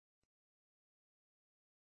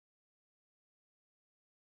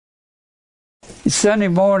It's Sunday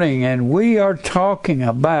morning, and we are talking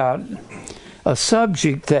about a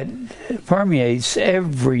subject that permeates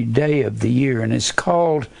every day of the year, and it's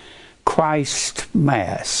called Christ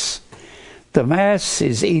Mass. The Mass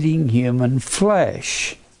is eating human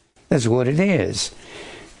flesh. That's what it is.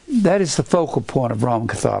 That is the focal point of Roman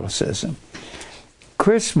Catholicism.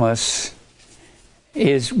 Christmas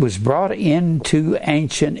was brought into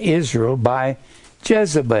ancient Israel by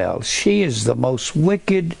Jezebel. She is the most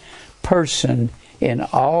wicked person in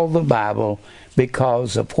all the Bible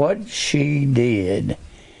because of what she did.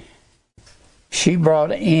 She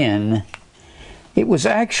brought in, it was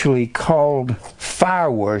actually called fire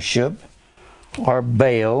worship or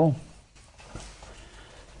Baal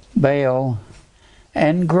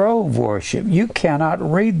and grove worship. You cannot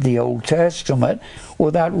read the Old Testament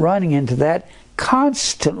without running into that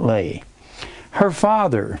constantly. Her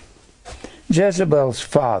father, Jezebel's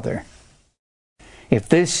father, if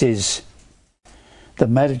this is the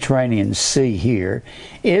Mediterranean Sea here,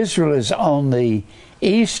 Israel is on the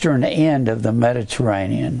eastern end of the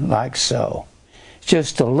Mediterranean, like so. It's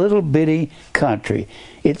just a little bitty country.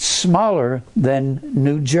 It's smaller than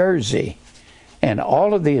New Jersey, and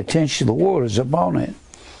all of the attention of the world is upon it.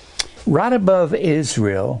 Right above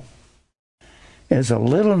Israel is a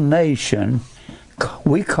little nation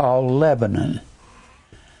we call Lebanon.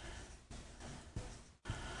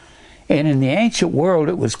 And in the ancient world,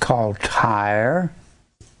 it was called Tyre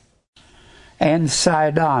and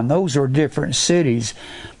Sidon. Those are different cities,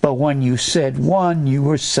 but when you said one, you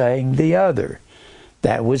were saying the other.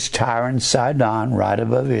 That was Tyre and Sidon, right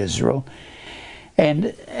above Israel.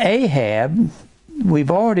 And Ahab,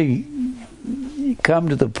 we've already come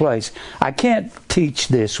to the place. I can't teach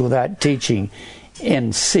this without teaching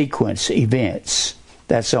in sequence events.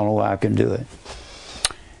 That's the only way I can do it.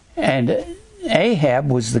 And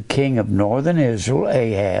Ahab was the king of northern Israel,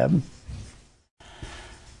 Ahab.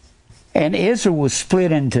 And Israel was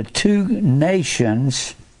split into two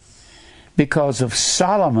nations because of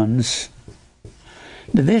Solomon's.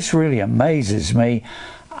 This really amazes me.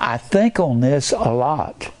 I think on this a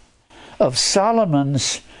lot. Of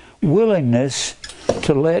Solomon's willingness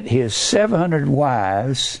to let his 700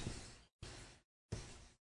 wives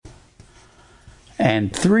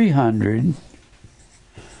and 300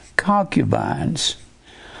 concubines.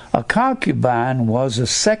 A concubine was a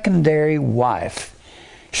secondary wife.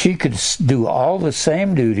 She could do all the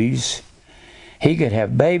same duties. He could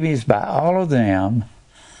have babies by all of them.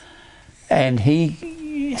 And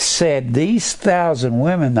he said, these 1,000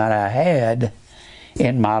 women that I had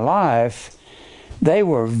in my life, they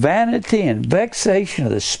were vanity and vexation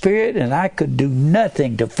of the spirit, and I could do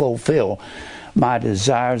nothing to fulfill my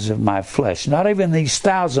desires of my flesh. Not even these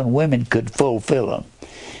 1,000 women could fulfill them.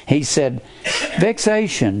 He said,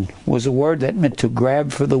 vexation was a word that meant to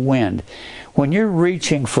grab for the wind. When you're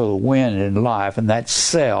reaching for the wind in life, and that's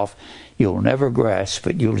self, you'll never grasp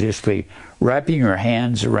it. You'll just be wrapping your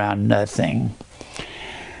hands around nothing.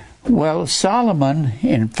 Well, Solomon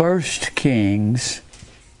in 1 Kings,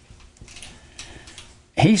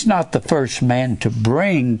 he's not the first man to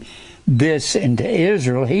bring this into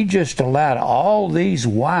Israel. He just allowed all these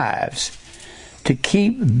wives to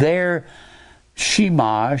keep their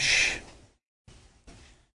Shemash.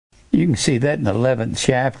 You can see that in the 11th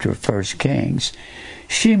chapter of 1 Kings.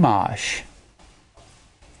 Shemash.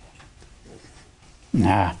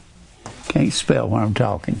 Nah, can't spell when I'm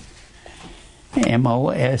talking.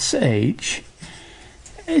 M-O-S-H.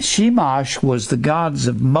 Shemash was the gods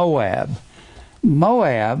of Moab.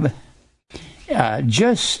 Moab,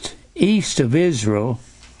 just east of Israel,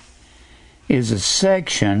 is a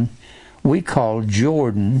section we call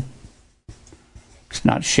Jordan. It's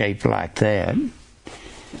not shaped like that.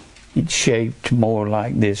 It's shaped more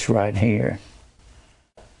like this right here.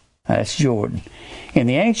 That's Jordan. In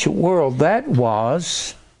the ancient world, that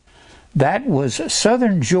was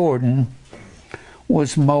southern Jordan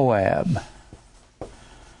was Moab.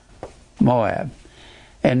 Moab.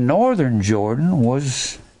 And northern Jordan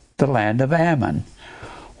was the land of Ammon.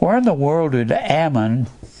 Where in the world did Ammon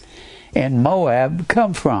and Moab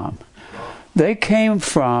come from? They came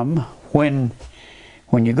from when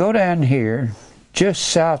you go down here, just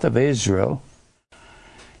south of Israel,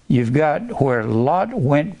 you've got where Lot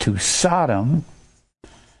went to Sodom,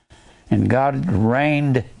 and God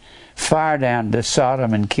rained fire down to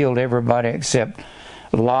Sodom and killed everybody except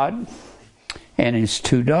Lot and his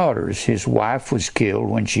 2 daughters. His wife was killed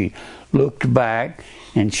when she looked back,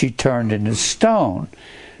 and she turned into stone.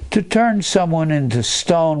 To turn someone into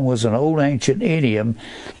stone was an old ancient idiom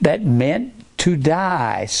that meant to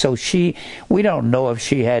die. So we don't know if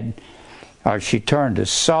she had, or she turned to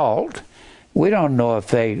salt. We don't know if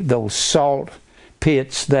those salt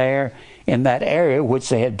pits there in that area, which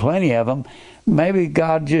they had plenty of them, maybe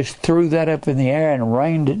God just threw that up in the air and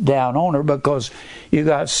rained it down on her, because you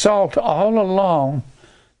got salt all along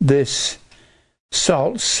this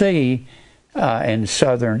salt sea in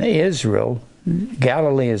southern Israel.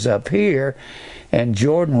 Galilee is up here, and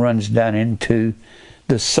Jordan runs down into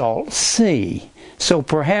the Salt Sea. So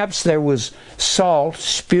perhaps there was salt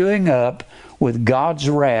spewing up with God's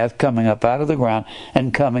wrath coming up out of the ground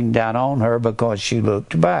and coming down on her because she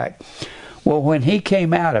looked back. Well, when he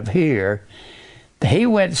came out of here, he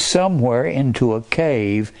went somewhere into a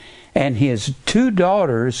cave, and his two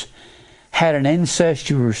daughters had an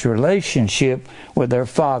incestuous relationship with their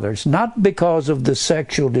fathers, not because of the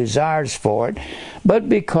sexual desires for it, but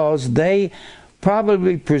because they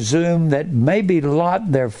probably presumed that maybe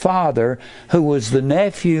Lot, their father, who was the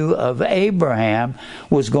nephew of Abraham,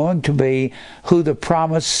 was going to be who the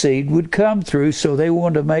promised seed would come through, so they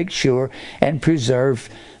wanted to make sure and preserve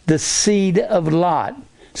the seed of Lot.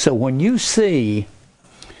 So when you see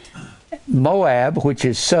Moab, which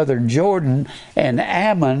is southern Jordan, and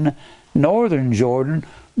Ammon, northern Jordan,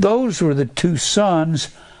 those were the two sons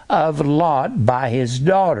of Lot by his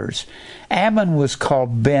daughters. Ammon was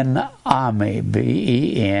called Ben-Ami,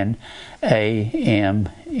 B-E-N-A-M-M-I,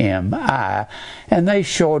 and they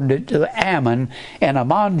shortened it to Ammon, and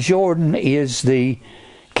Amman, Jordan is the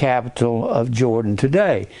capital of Jordan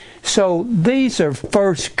today. So these are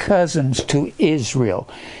first cousins to Israel.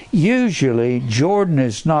 Usually Jordan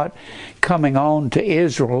is not coming on to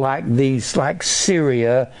Israel like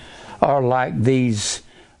Syria, or like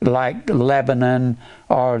Lebanon,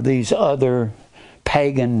 or these other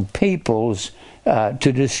pagan peoples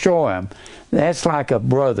to destroy them. That's like a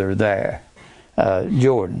brother there,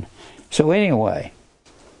 Jordan. So anyway,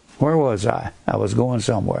 where was I? I was going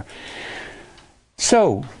somewhere.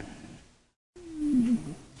 So,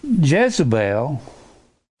 Jezebel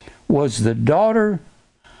was the daughter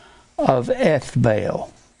of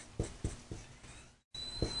Ethbaal.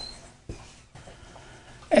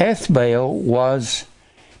 Ethbaal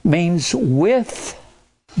means with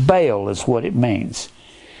Baal, is what it means.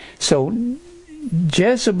 So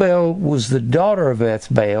Jezebel was the daughter of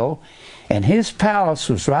Ethbaal, and his palace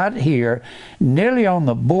was right here, nearly on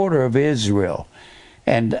the border of Israel.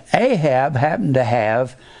 And Ahab happened to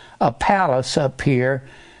have a palace up here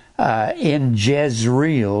in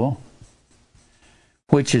Jezreel,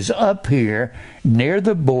 which is up here near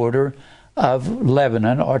the border of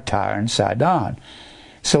Lebanon, or Tyre and Sidon.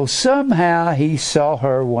 So somehow he saw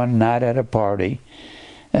her one night at a party,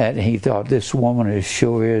 and he thought, this woman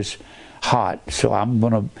sure is hot, so I'm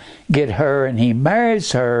going to get her, and he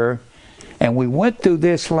marries her. And we went through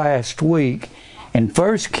this last week in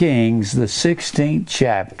 1 Kings, the 16th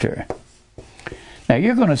chapter. Now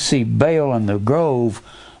you're going to see Baal in the grove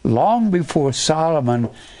long before Solomon.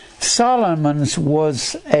 Solomon's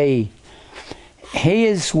was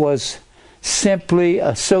simply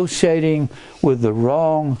associating with the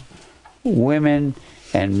wrong women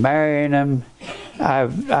and marrying them.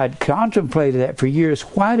 I'd contemplated that for years.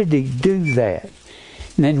 Why did he do that?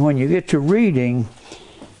 And then when you get to reading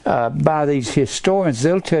by these historians,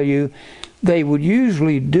 they'll tell you they would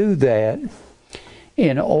usually do that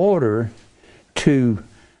in order to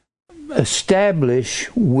establish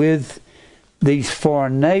with these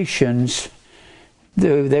foreign nations,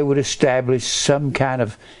 they would establish some kind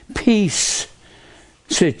of peace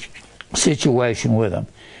situation with them.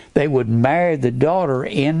 They would marry the daughter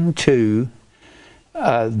into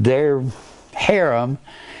their harem,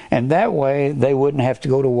 and that way they wouldn't have to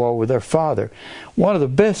go to war with their father. One of the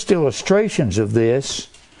best illustrations of this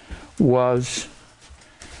was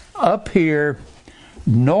up here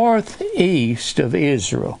northeast of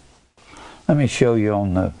Israel. Let me show you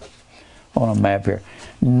on a map here.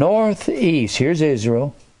 Northeast, here's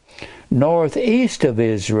Israel. Northeast of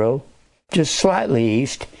Israel, just slightly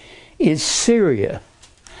east, is Syria.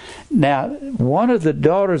 Now, one of the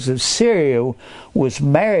daughters of Syria was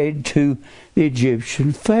married to the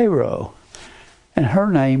Egyptian Pharaoh, and her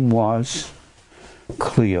name was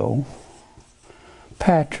Cleopatra.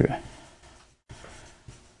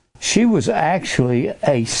 She was actually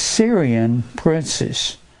a Syrian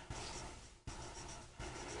princess.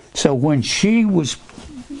 So when she was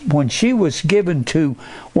given to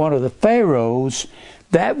one of the pharaohs,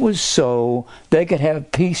 that was so they could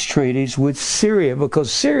have peace treaties with Syria,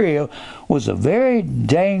 because Syria was a very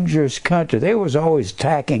dangerous country. They was always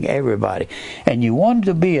attacking everybody, and you wanted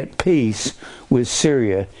to be at peace with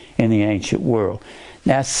Syria in the ancient world.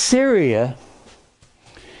 Now, Syria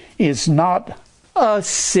is not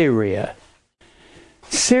Assyria.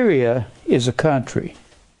 Syria is a country.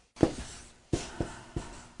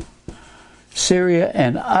 Syria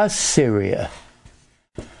and Assyria.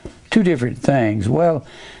 Two different things. Well,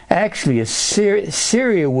 actually,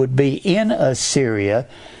 Syria would be in Assyria,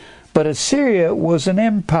 but Assyria was an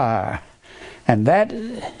empire. And that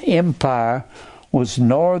empire was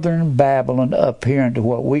northern Babylon up here into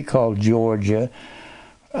what we call Georgia,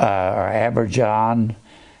 or Azerbaijan,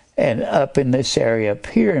 and up in this area up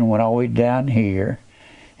here, and went all the way down here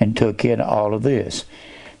and took in all of this.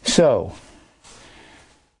 So,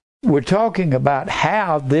 we're talking about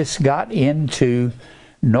how this got into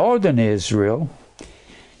northern Israel.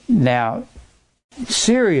 Now,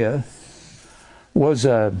 Syria was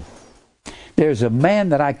there's a man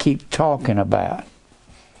that I keep talking about.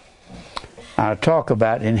 I talk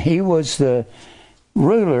about, and he was the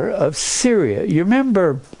ruler of Syria. You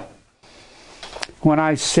remember when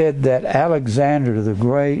I said that Alexander the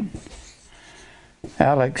Great,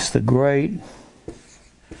 Alex the Great,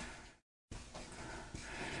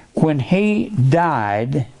 when he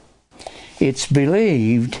died, it's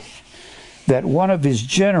believed that one of his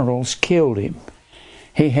generals killed him.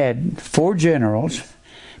 He had 4 generals.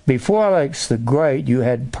 Before Alex the Great, you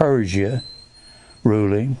had Persia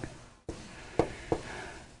ruling.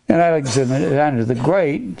 And Alexander the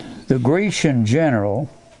Great, the Grecian general,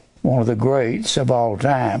 one of the greats of all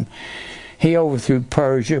time, he overthrew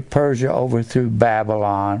Persia. Persia overthrew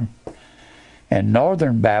Babylon. And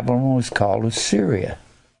northern Babylon was called Assyria.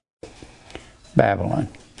 Babylon.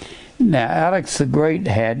 Now, Alex the Great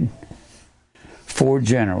had 4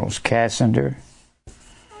 generals: Cassander,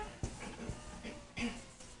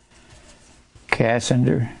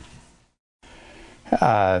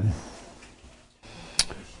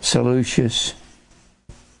 Seleucus,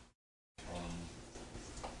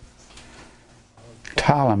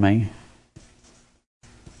 Ptolemy,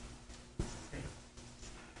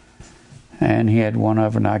 and he had one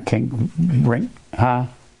of them I can't bring,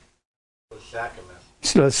 Lysachamus.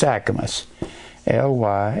 Lysachamus.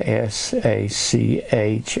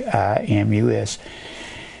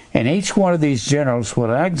 And each one of these generals, when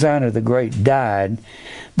Alexander the Great died,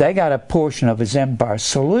 they got a portion of his empire.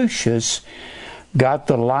 Seleucus got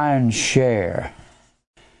the lion's share.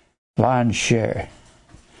 And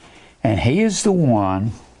he is the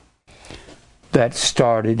one that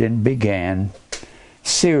started and began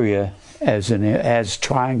Syria as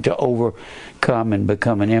trying to overcome and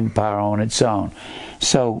become an empire on its own.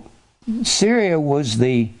 So Syria was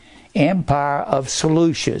the empire of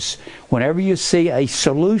Seleucus. Whenever you see a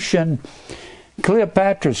Seleucian,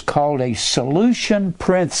 Cleopatra is called a Seleucian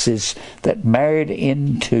princess that married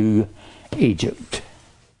into Egypt.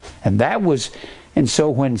 And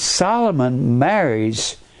so when Solomon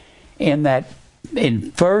marries in 1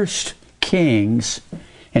 Kings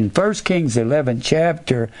 11th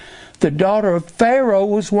chapter, the daughter of Pharaoh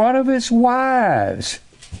was one of his wives.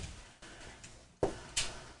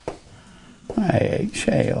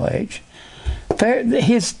 A-H.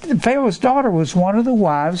 Pharaoh's daughter was one of the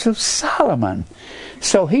wives of Solomon.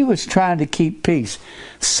 So he was trying to keep peace.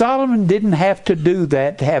 Solomon didn't have to do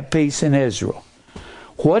that to have peace in Israel.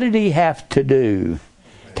 What did he have to do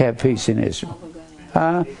to have peace in Israel?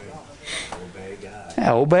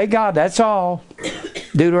 Obey God, that's all.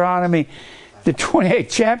 Deuteronomy, the 28th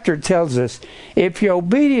chapter tells us, if you're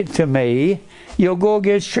obedient to me, you'll go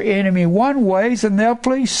against your enemy 1 way and they'll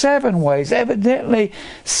flee 7 ways. Evidently,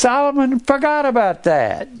 Solomon forgot about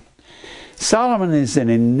that. Solomon is an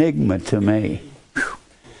enigma to me.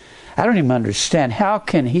 I don't even understand. How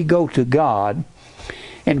can he go to God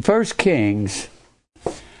in 1 Kings,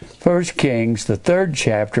 the 3rd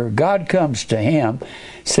chapter, God comes to him,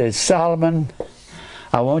 says, Solomon,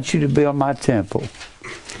 I want you to build my temple.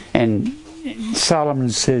 And Solomon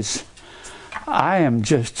says, I am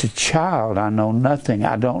just a child. I know nothing.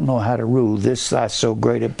 I don't know how to rule this thy so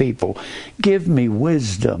great a people. Give me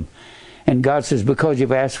wisdom. And God says, because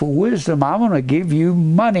you've asked for wisdom, I'm going to give you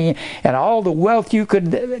money and all the wealth you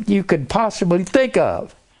could possibly think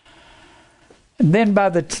of. And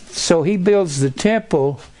then so he builds the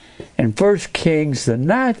temple. In 1 Kings, the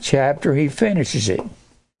 9th chapter, he finishes it.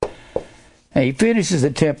 And he finishes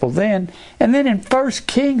the temple then. And then in 1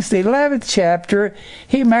 Kings, the 11th chapter,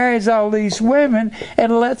 he marries all these women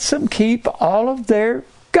and lets them keep all of their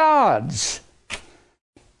gods.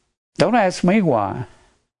 Don't ask me why.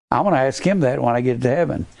 I'm going to ask him that when I get to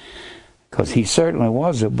heaven. Because he certainly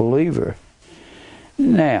was a believer.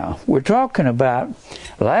 Now, we're talking about,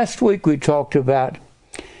 last week we talked about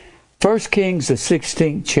 1 Kings, the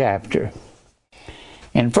 16th chapter.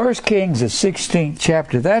 In 1 Kings, the 16th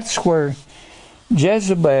chapter, that's where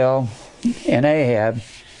Jezebel and Ahab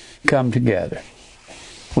come together.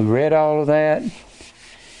 We read all of that.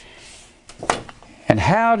 And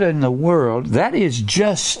how in the world, that is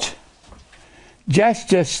just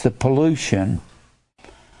the pollution.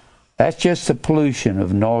 That's just the pollution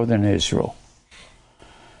of northern Israel.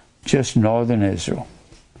 Just northern Israel.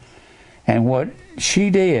 And what she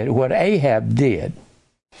did, what Ahab did,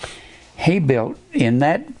 he built in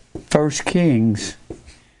that 1 Kings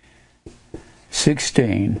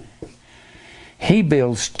 16, he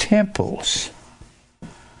builds temples.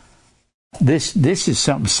 This is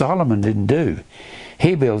something Solomon didn't do.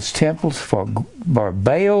 He builds temples for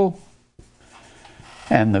Baal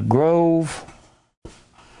and the grove,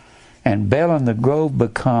 and Baal and the grove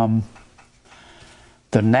become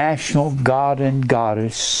the national god and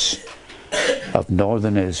goddess of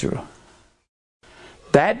northern Israel.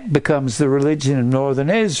 That becomes the religion of northern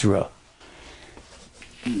Israel.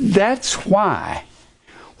 That's why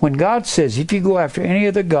when God says, if you go after any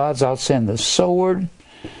of the gods, I'll send the sword,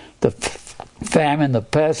 the famine, the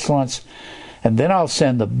pestilence, and then I'll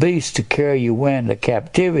send the beast to carry you into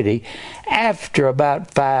captivity. After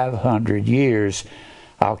about 500 years,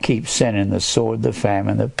 I'll keep sending the sword, the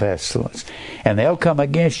famine, the pestilence. And they'll come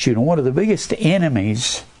against you. And one of the biggest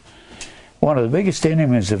enemies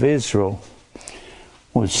of Israel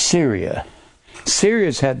was Syria.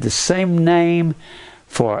 Syria's had the same name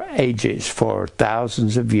for ages, for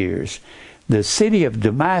thousands of years. The city of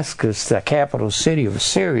Damascus, the capital city of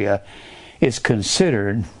Syria, is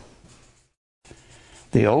considered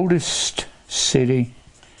the oldest city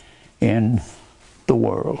in the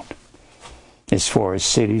world as far as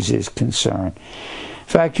cities is concerned. In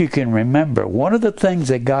fact, you can remember one of the things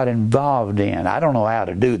they got involved in, I don't know how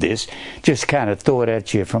to do this, just kind of throw it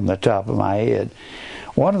at you from the top of my head.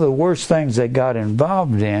 One of the worst things they got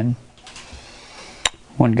involved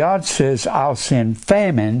when God says, I'll send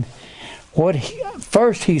famine,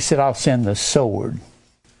 first he said, I'll send the sword.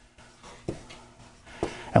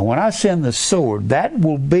 And when I send the sword, that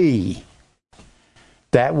will be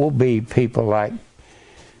people like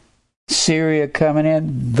Syria coming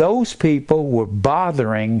in. Those people were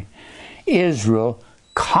bothering Israel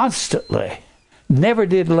constantly. Never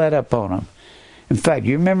did let up on them. In fact,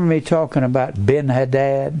 you remember me talking about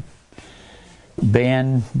Ben-Hadad?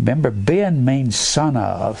 Remember Ben means son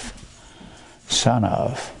of.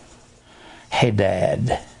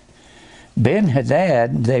 Hadad.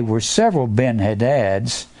 Ben-Hadad, there were several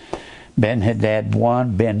Ben-Hadads. Ben-Hadad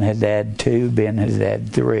 1, Ben-Hadad 2, Ben-Hadad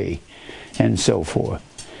 3, and so forth.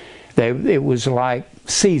 It was like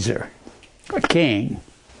Caesar, a king.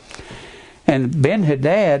 And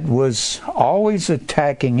Ben-Hadad was always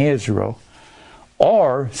attacking Israel,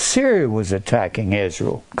 or Syria was attacking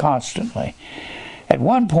Israel constantly. At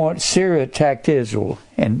one point, Syria attacked Israel,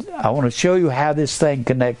 and I want to show you how this thing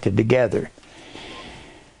connected together.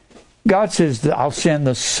 God says that I'll send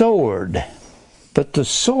the sword, but the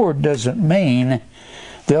sword doesn't mean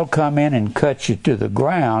they'll come in and cut you to the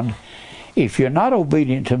ground. If you're not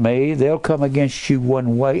obedient to me, they'll come against you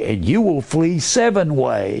one way, and you will flee 7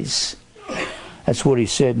 ways. That's what he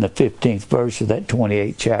said in the 15th verse of that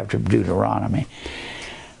 28th chapter of Deuteronomy.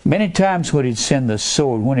 Many times when he'd send the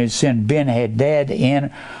sword, when he'd send Ben-Hadad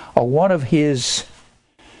in, or one of his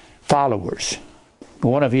followers,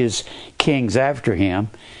 one of his kings after him,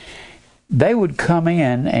 they would come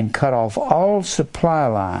in and cut off all supply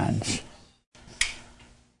lines.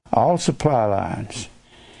 All supply lines.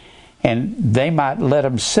 And they might let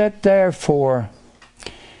them sit there for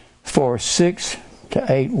 6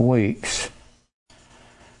 to 8 weeks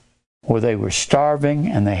where they were starving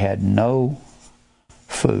and they had no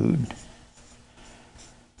food.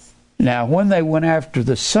 Now, when they went after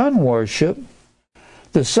the sun worship,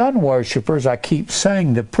 the sun worshippers, I keep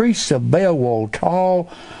saying, the priests of Baal wore tall,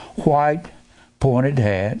 white, pointed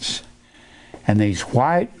hats, and these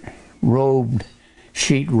white robed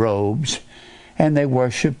sheet robes, and they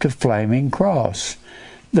worshipped a flaming cross.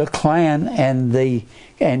 The clan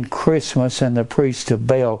and Christmas and the priests of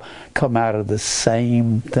Baal come out of the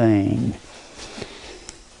same thing.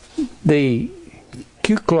 The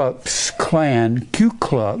Ku Klux Klan, Ku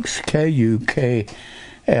Klux, K-U-K-L-E-X,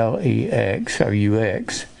 or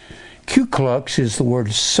U-X. Ku Klux is the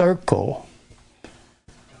word circle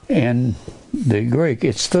in the Greek.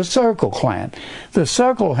 It's the circle clan. The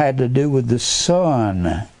circle had to do with the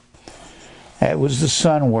sun. That was the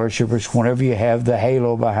sun worshippers. Whenever you have the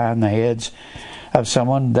halo behind the heads of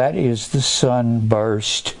someone, that is the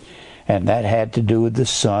sunburst. And that had to do with the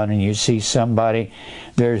sun. And you see somebody,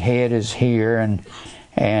 their head is here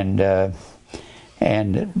and the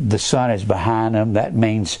sun is behind them. That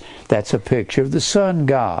means that's a picture of the sun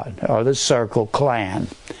god, or the circle clan.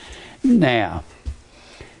 Now,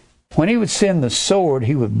 when he would send the sword,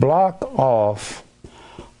 he would block off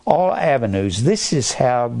all avenues. This is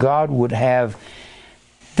how God would have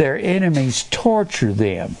their enemies torture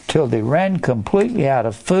them till they ran completely out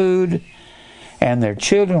of food, and their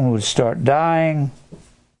children would start dying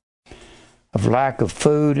of lack of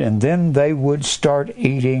food, and then they would start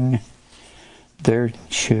eating their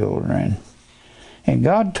children. And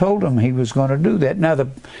God told them He was going to do that. Now the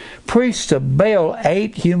priests of Baal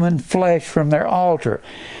ate human flesh from their altar.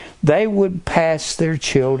 They would pass their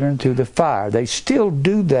children through the fire. They still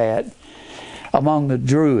do that among the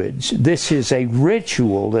Druids. This is a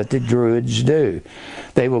ritual that the Druids do.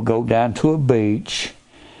 They will go down to a beach.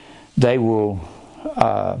 They will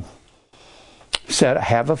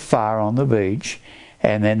have a fire on the beach,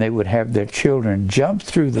 and then they would have their children jump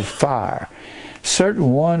through the fire.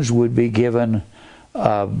 Certain ones would be given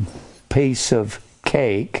a piece of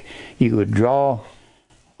cake. You would draw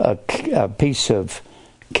a piece of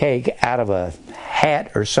cake out of a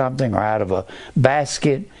hat or something, or out of a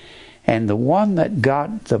basket, and the one that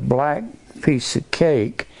got the black piece of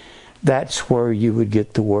cake, that's where you would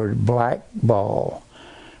get the word blackball.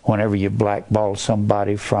 Whenever you blackball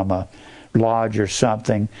somebody from a lodge or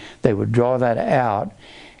something, they would draw that out,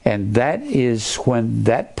 and that is when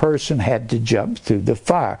that person had to jump through the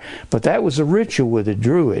fire. But that was a ritual with the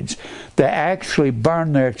Druids. They actually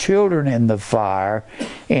burned their children in the fire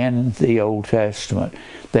in the Old Testament.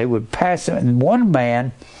 They would pass them. And one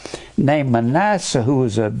man named Manasseh, who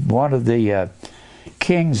was one of the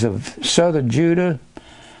kings of southern Judah,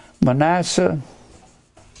 Manasseh,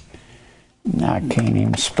 I can't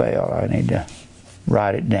even spell. I need to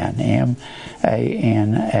write it down.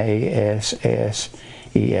 Manasseh.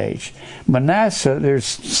 Manasseh, there's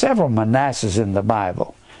several Manassehs in the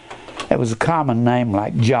Bible. It was a common name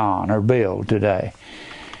like John or Bill today.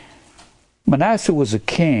 Manasseh was a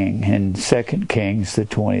king in 2 Kings, the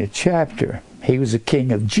 20th chapter. He was a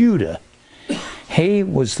king of Judah. He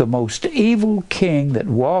was the most evil king that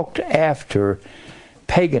walked after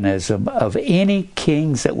paganism of any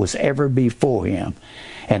kings that was ever before him.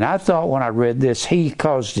 And I thought when I read this, he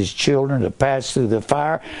caused his children to pass through the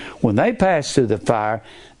fire. When they passed through the fire,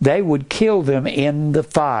 they would kill them in the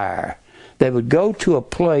fire. They would go to a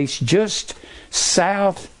place just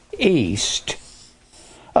southeast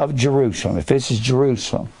of Jerusalem, if this is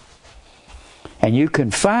Jerusalem. And you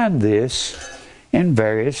can find this in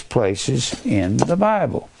various places in the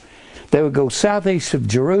Bible. They would go southeast of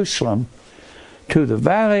Jerusalem to the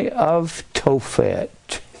valley of Tophet.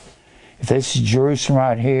 If this is Jerusalem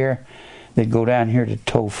right here, they'd go down here to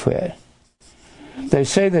Tophet. They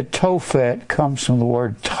say that Tophet comes from the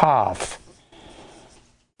word Toph.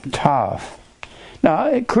 Toph.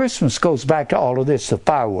 Now, Christmas goes back to all of this, the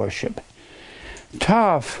fire worship.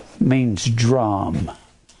 Toph means drum.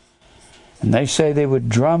 And they say they would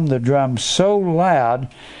drum the drum so loud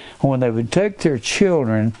when they would take their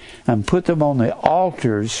children and put them on the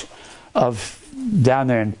altars of down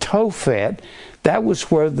there in Tophet. That was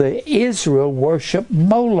where the Israel worshiped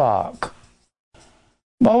Moloch.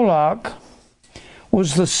 Moloch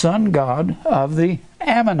was the sun god of the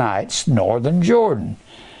Ammonites, northern Jordan.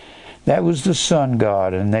 That was the sun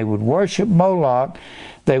god, and they would worship Moloch.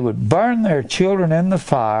 They would burn their children in the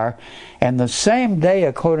fire, and the same day,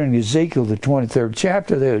 according to Ezekiel, the 23rd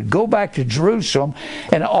chapter, they would go back to Jerusalem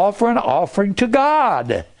and offer an offering to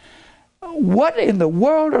God. What in the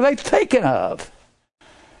world are they thinking of?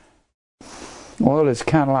 Well, it's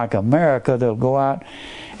kind of like America. They'll go out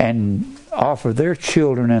and offer their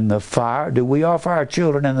children in the fire. Do we offer our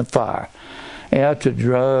children in the fire? Yeah, to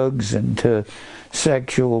drugs and to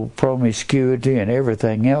sexual promiscuity and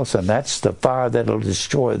everything else, and that's the fire that'll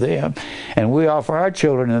destroy them. And we offer our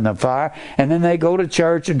children in the fire, and then they go to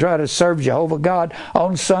church and try to serve Jehovah God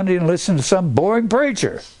on Sunday and listen to some boring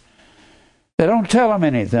preacher. They don't tell them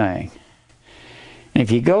anything. And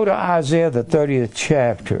if you go to Isaiah, the 30th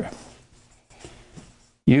chapter,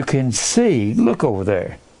 you can see, look over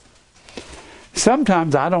there.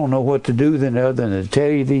 Sometimes I don't know what to do other than to tell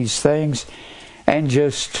you these things and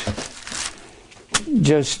just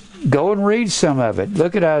go and read some of it.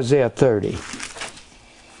 Look at Isaiah 30.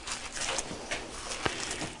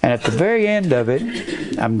 And at the very end of it,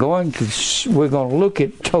 we're going to look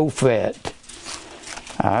at Tophet.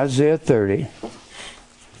 Isaiah 30.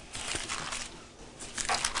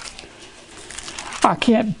 I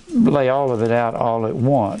can't lay all of it out all at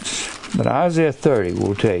once, but Isaiah 30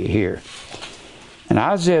 will tell you here. In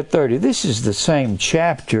Isaiah 30, this is the same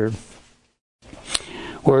chapter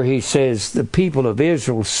where he says, the people of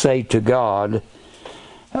Israel say to God,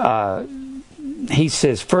 he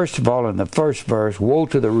says, first of all, in the first verse, woe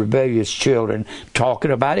to the rebellious children,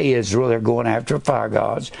 talking about Israel. They're going after fire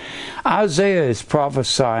gods. Isaiah is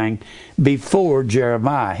prophesying before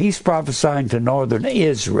Jeremiah. He's prophesying to northern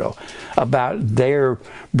Israel about their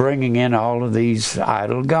bringing in all of these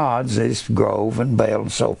idol gods, this grove and Baal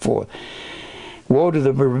and so forth. Woe to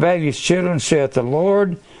the rebellious children, saith the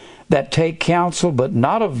Lord, that take counsel, but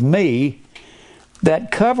not of me,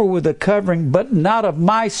 that cover with a covering, but not of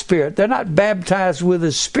my Spirit. They're not baptized with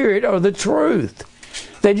the Spirit or the truth.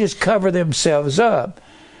 They just cover themselves up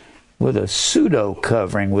with a pseudo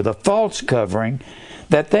covering, with a false covering,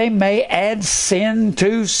 that they may add sin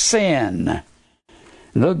to sin.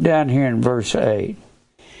 Look down here in verse 8.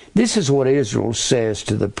 This is what Israel says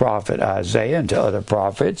to the prophet Isaiah and to other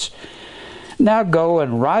prophets. Now go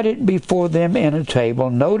and write it before them in a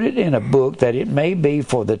table, note it in a book, that it may be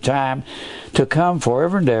for the time to come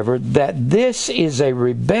forever and ever, that this is a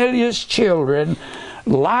rebellious children,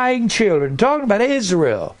 lying children, talking about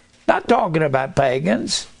Israel, not talking about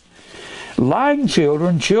pagans. Lying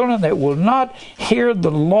children, children that will not hear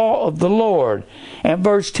the law of the Lord. And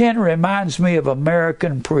verse 10 reminds me of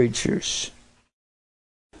American preachers,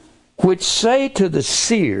 which say to the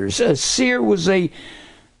seers, a seer was a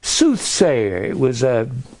soothsayer, it was a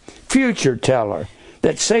future teller,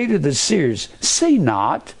 that say to the seers, see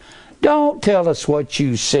not, don't tell us what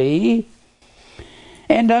you see.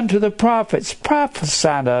 And unto the prophets, prophesy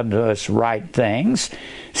unto us right things,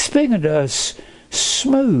 speak unto us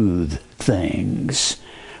smooth things.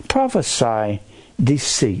 Prophesy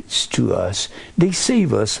deceits to us,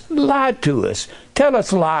 deceive us, lie to us, tell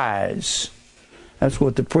us lies. That's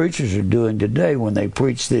what the preachers are doing today when they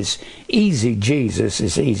preach this easy Jesus,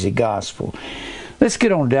 this easy gospel. Let's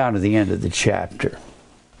get on down to the end of the chapter.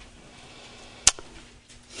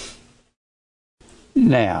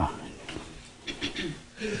 Now,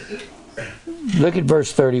 look at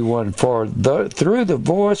verse 31. For through the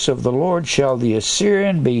voice of the Lord shall the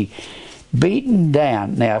Assyrian be beaten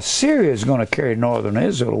down. Now, Syria is going to carry northern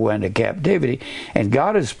Israel away into captivity, and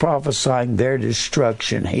God is prophesying their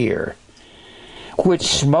destruction here. Which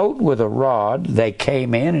smote with a rod, they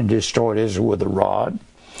came in and destroyed Israel with a rod.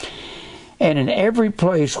 And in every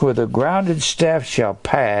place where the grounded staff shall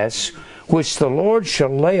pass, which the Lord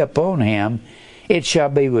shall lay upon him, it shall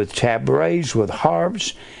be with tabrets, with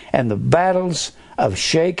harps, and the battles of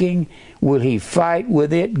shaking will he fight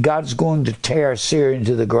with it. God's going to tear Assyria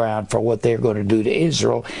into the ground for what they're going to do to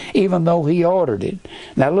Israel, even though he ordered it.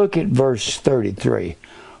 Now look at verse 33.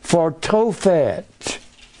 For Tophet,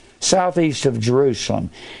 southeast of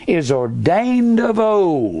Jerusalem, is ordained of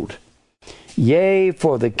old. Yea,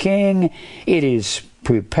 for the king it is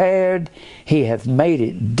prepared, he hath made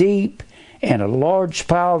it deep, and a large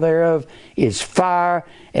pile thereof is fire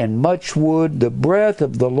and much wood. The breath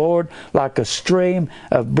of the Lord, like a stream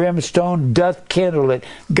of brimstone, doth kindle it.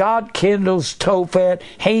 God kindles Tophet.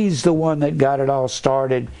 He's the one that got it all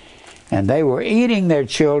started. And they were eating their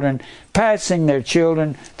children, passing their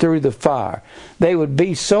children through the fire. They would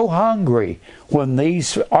be so hungry when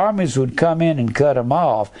these armies would come in and cut them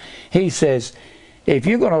off. He says, if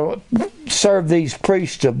you're going to serve these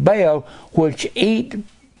priests of Baal, which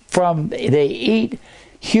they eat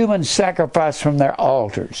human sacrifice from their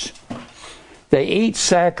altars. They eat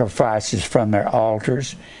sacrifices from their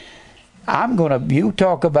altars. You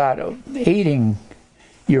talk about eating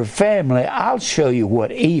your family, I'll show you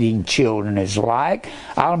what eating children is like.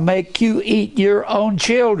 I'll make you eat your own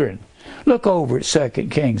children. Look over at 2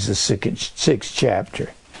 Kings, the 6th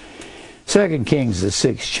chapter. 2 Kings, the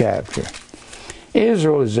 6th chapter.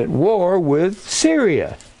 Israel is at war with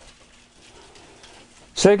Syria.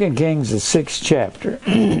 2 Kings, the 6th chapter.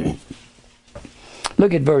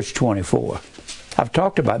 Look at verse 24. I've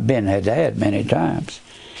talked about Ben-Hadad many times.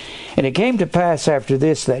 And it came to pass after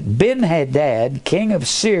this that Ben-Hadad, king of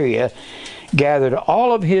Syria, gathered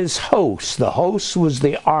all of his hosts. The hosts was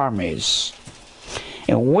the armies.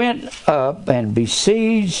 And went up and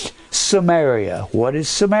besieged Samaria. What is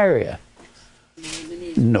Samaria?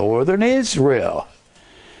 Northern Israel.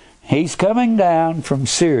 He's coming down from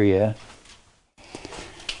Syria,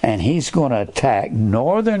 and he's going to attack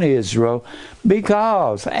northern Israel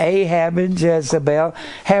because Ahab and Jezebel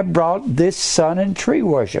have brought this sun and tree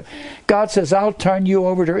worship. God says, I'll turn you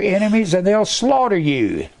over to your enemies and they'll slaughter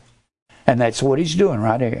you. And that's what he's doing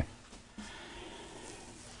right here.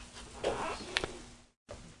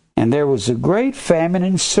 And there was a great famine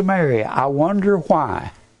in Samaria. I wonder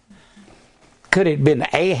why. Could it have been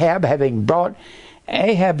Ahab having brought...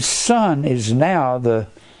 Ahab's son is now the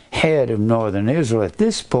head of northern Israel at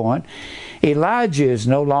this point. Elijah is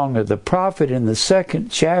no longer the prophet in the 2nd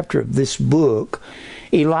chapter of this book.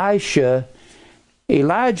 Elisha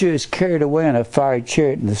Elijah is carried away in a fiery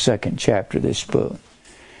chariot in the 2nd chapter of this book.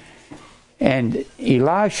 And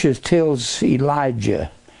Elisha tells Elijah,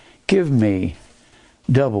 give me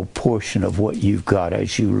double portion of what you've got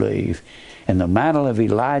as you leave. And the mantle of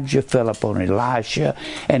Elijah fell upon Elisha,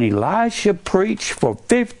 and Elisha preached for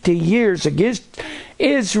 50 years against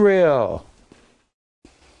Israel.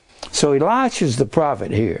 So Elisha's the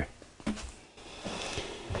prophet here.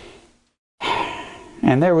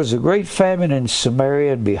 And there was a great famine in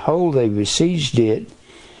Samaria, and behold, they besieged it.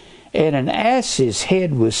 And an ass's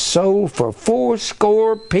head was sold for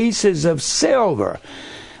 80 pieces of silver.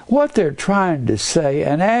 What they're trying to say,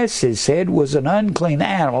 an ass's head was an unclean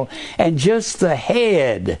animal, and just the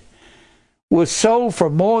head was sold for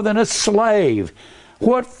more than a slave.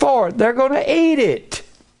 What for? They're going to eat it.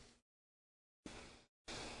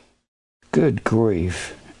 Good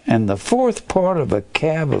grief. And the 4th part of a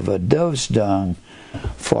cab of a dove's dung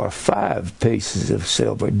for 5 pieces of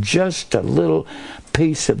silver. Just a little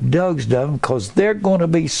piece of dove's dung, because they're going to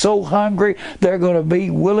be so hungry, they're going to be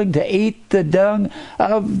willing to eat the dung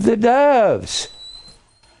of the doves.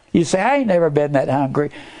 You say, I ain't never been that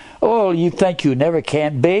hungry. Oh, you think you never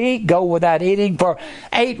can be? Go without eating for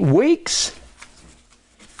 8 weeks?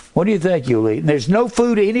 What do you think you'll eat? And there's no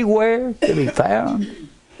food anywhere to be found.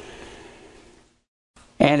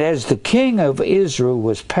 And as the king of Israel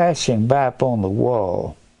was passing by upon the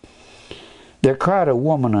wall, there cried a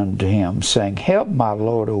woman unto him, saying, help my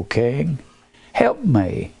lord, O king, help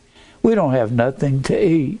me. We don't have nothing to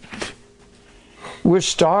eat. We're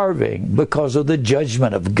starving because of the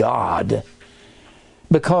judgment of God.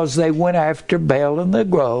 Because they went after Baal in the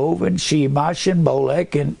grove, and Shemash and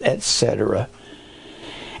Molech, and etc.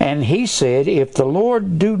 And he said, if the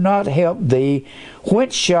Lord do not help thee,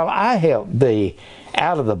 whence shall I help thee?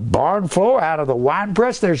 Out of the barn floor, out of the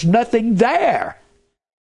winepress? There's nothing there.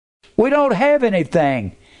 We don't have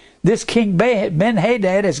anything. This King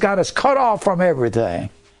Ben-Hadad has got us cut off from everything.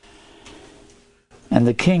 And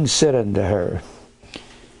the king said unto her,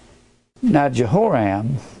 now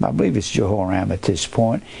Jehoram, I believe it's Jehoram at this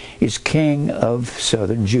point, is king of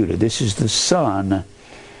southern Judah. This is the son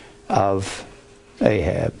of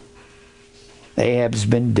Ahab. Ahab's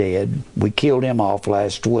been dead. We killed him off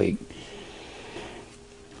last week.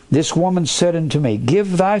 This woman said unto me,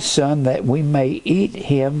 give thy son that we may eat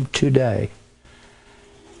him today,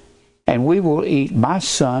 and we will eat my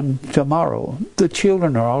son tomorrow. The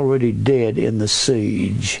children are already dead in the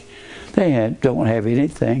siege. They don't have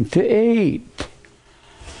anything to eat.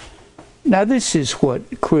 Now this is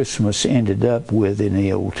what Christmas ended up with in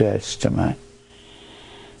the Old Testament.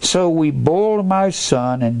 So we boiled my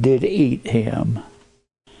son and did eat him.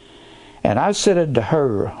 And I said unto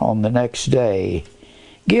her on the next day,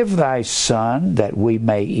 give thy son that we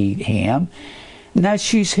may eat him. Now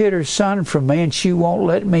she's hid her son from me, and she won't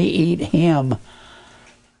let me eat him.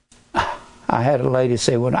 I had a lady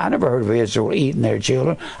say, well, I never heard of Israel eating their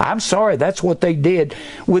children. I'm sorry, that's what they did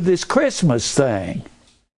with this Christmas thing.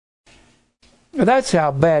 That's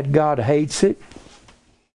how bad God hates it.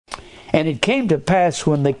 And it came to pass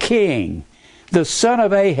when the king, the son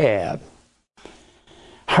of Ahab,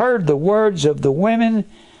 heard the words of the women,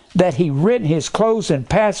 that he rent his clothes and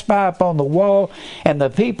passed by upon the wall, and the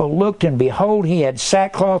people looked, and behold, he had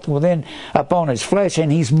sackcloth within upon his flesh,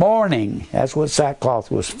 and he's mourning. That's what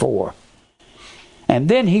sackcloth was for. And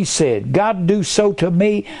then he said, God do so to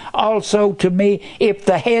me, also to me, if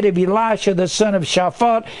the head of Elisha the son of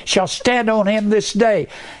Shaphat shall stand on him this day.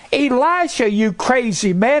 Elisha, you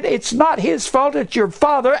crazy man, it's not his fault, it's your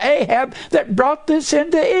father Ahab that brought this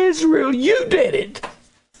into Israel. You did it.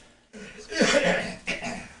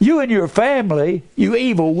 You and your family, you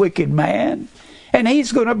evil, wicked man. And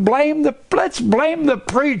he's going to let's blame the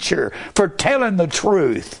preacher for telling the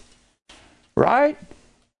truth. Right?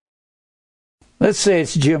 Let's say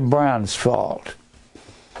it's Jim Brown's fault.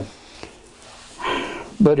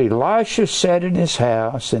 But Elisha sat in his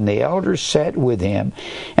house, and the elders sat with him,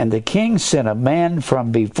 and the king sent a man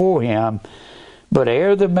from before him. But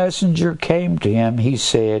ere the messenger came to him, he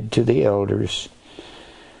said to the elders,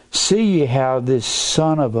 see ye how this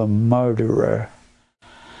son of a murderer,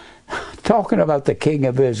 talking about the king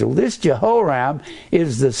of Israel, this Jehoram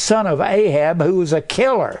is the son of Ahab, who was a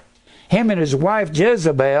killer. Him and his wife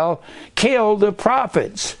Jezebel killed the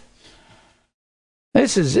prophets.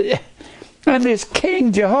 And this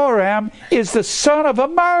king Jehoram is the son of a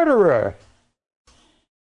murderer,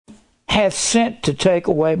 hath sent to take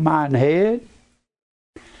away mine head.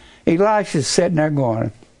 Elisha's sitting there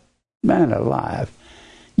going, man alive,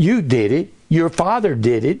 you did it. Your father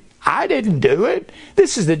did it. I didn't do it.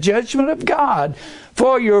 This is the judgment of God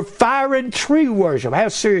for your fire and tree worship. How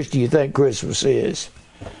serious do you think Christmas is?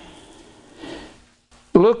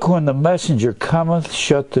 Look, when the messenger cometh,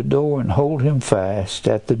 shut the door and hold him fast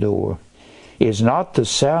at the door. Is not the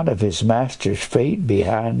sound of his master's feet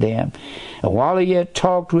behind him? And while he yet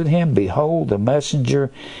talked with him, behold, the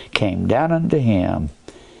messenger came down unto him.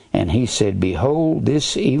 And he said, behold,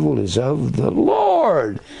 this evil is of the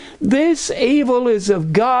Lord. This evil is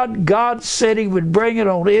of God. God said he would bring it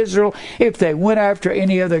on Israel if they went after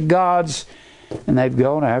any other gods. And they've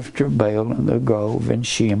gone after Baal and the Grove and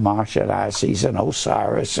Chemosh and Isis and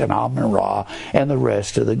Osiris and Amun-Ra and the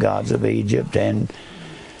rest of the gods of Egypt and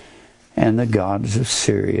the gods of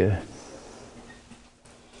Syria.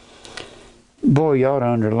 Boy, you ought to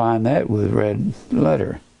underline that with a red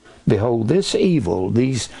letter. Behold, this evil,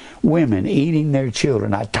 these women eating their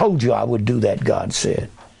children. I told you I would do that, God said.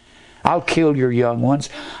 I'll kill your young ones.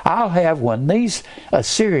 I'll have, when these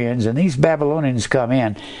Assyrians and these Babylonians come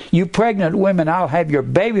in, you pregnant women, I'll have your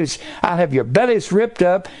babies, I'll have your bellies ripped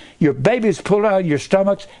up, your babies pulled out of your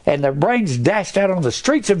stomachs, and their brains dashed out on the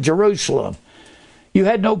streets of Jerusalem. You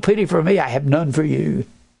had no pity for me, I have none for you.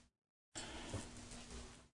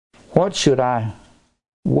 What should I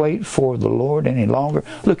wait for the Lord any longer?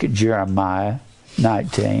 Look at Jeremiah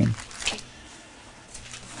 19.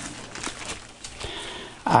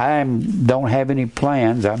 I don't have any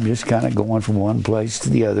plans. I'm just kind of going from one place to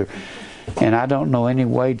the other. And I don't know any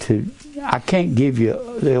way I can't give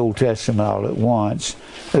you the Old Testament all at once.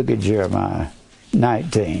 Look at Jeremiah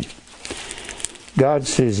 19. God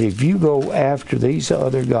says, if you go after these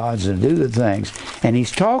other gods and do the things, and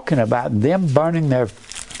he's talking about them burning their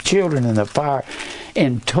children in the fire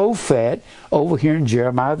in Tophet over here in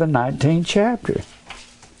Jeremiah the 19th chapter.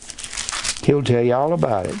 He'll tell you all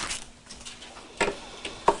about it.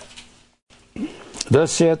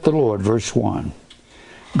 Thus saith the Lord, verse 1.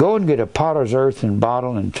 Go and get a potter's earthen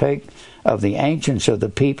bottle and take of the ancients of the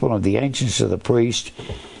people and the ancients of the priests,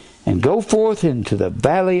 and go forth into the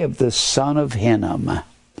valley of the son of Hinnom.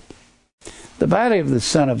 The valley of the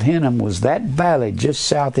son of Hinnom was that valley just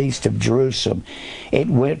southeast of Jerusalem. It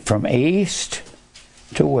went from east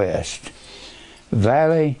to west.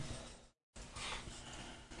 Valley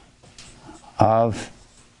of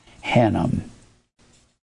Hinnom.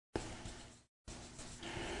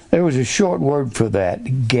 There was a short word for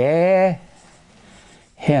that, Gehenna.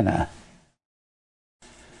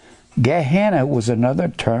 Gehenna was another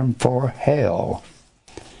term for hell,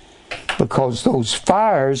 because those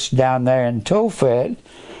fires down there in Tophet,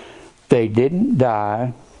 they didn't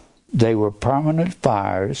die. They were permanent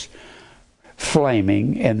fires,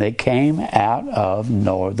 flaming, and they came out of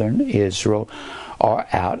northern Israel, or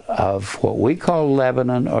out of what we call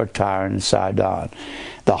Lebanon or Tyre and Sidon.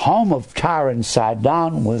 The home of Tyre and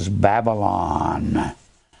Sidon was Babylon.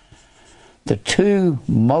 The two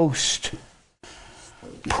most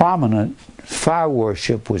prominent fire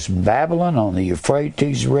worship was Babylon on the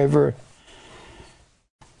Euphrates River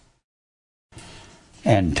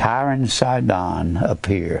and Tyre and Sidon up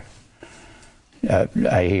here. Up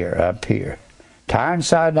here. Tyre and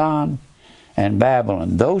Sidon and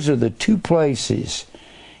Babylon. Those are the two places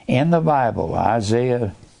in the Bible,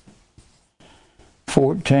 Isaiah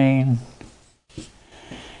 14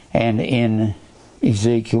 and in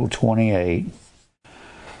Ezekiel 28,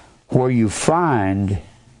 where you find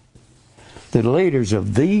the leaders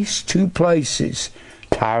of these two places,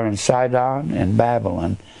 Tyre and Sidon and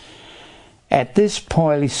Babylon. At this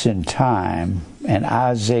place in time, in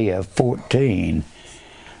Isaiah 14,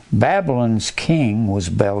 Babylon's king was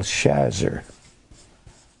Belshazzar.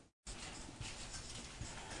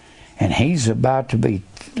 And he's about to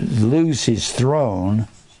lose his throne.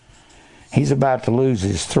 He's about to lose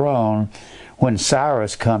his throne when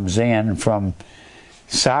Cyrus comes in from...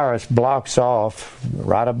 Cyrus blocks off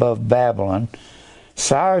right above Babylon.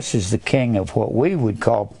 Cyrus is the king of what we would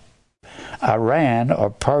call Iran or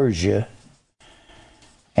Persia.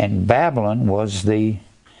 And Babylon was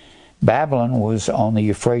on the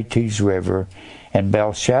Euphrates River, and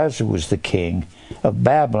Belshazzar was the king of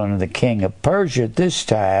Babylon. And the king of Persia at this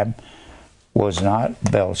time was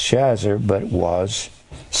not Belshazzar, but was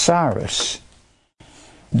Cyrus.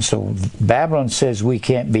 And so Babylon says we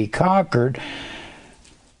can't be conquered.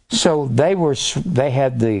 So they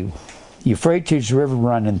had the Euphrates River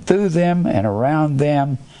running through them and around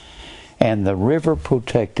them, and the river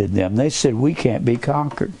protected them. They said we can't be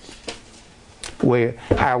conquered.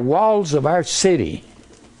 Our walls of our city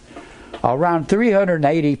are around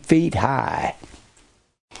 380 feet high.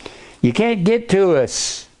 You can't get to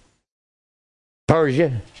us,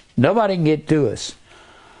 Persia. Nobody can get to us.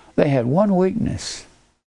 They had one weakness.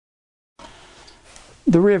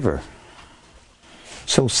 the river.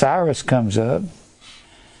 So Cyrus comes up,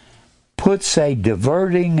 puts a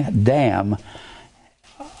diverting dam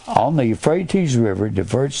on the Euphrates River,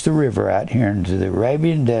 diverts the river out here into the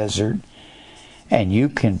Arabian Desert, and you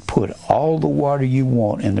can put all the water you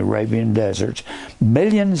want in the Arabian Desert.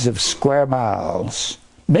 Millions of square miles,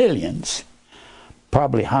 millions,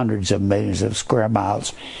 probably hundreds of millions of square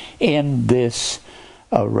miles in this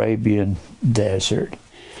Arabian Desert.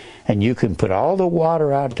 And you can put all the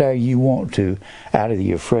water out there you want to out of the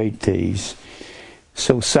Euphrates.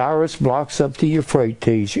 So Cyrus blocks up the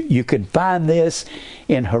Euphrates. You can find this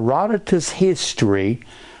in Herodotus' history,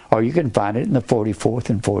 or you can find it in the 44th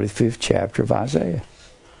and 45th chapter of Isaiah.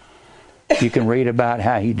 You can read about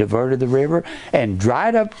how he diverted the river and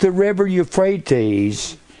dried up the river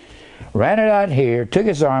Euphrates, ran it out here, took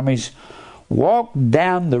his armies, walked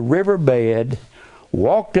down the riverbed,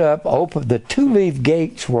 walked up, opened, the two-leaf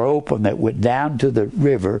gates were open that went down to the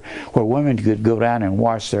river where women could go down and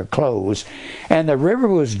wash their clothes. And the river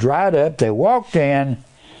was dried up. They walked in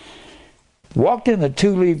the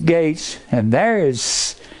two-leaf gates, and there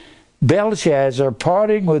is Belshazzar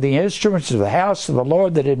parting with the instruments of the house of the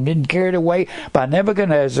Lord that had been carried away by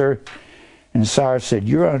Nebuchadnezzar. And Cyrus said,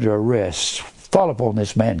 "You're under arrest. Fall upon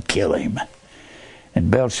this man, kill him." And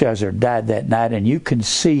Belshazzar died that night, and you can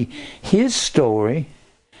see his story.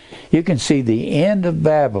 You can see the end of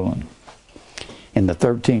Babylon in the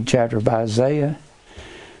 13th chapter of Isaiah,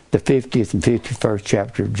 the 50th and 51st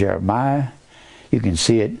chapter of Jeremiah. You can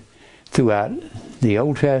see it throughout the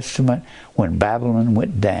Old Testament when Babylon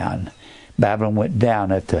went down. Babylon went down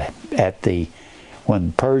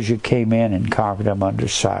when Persia came in and conquered them under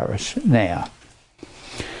Cyrus.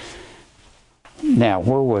 Now,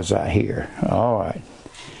 where was I here? All right.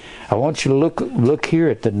 I want you to look here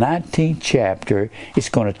at the 19th chapter. It's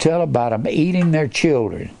going to tell about them eating their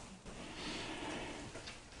children.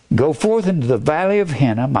 Go forth into the valley of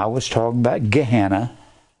Hinnom. I was talking about Gehenna,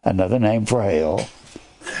 another name for hell.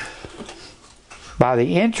 By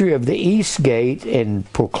the entry of the east gate,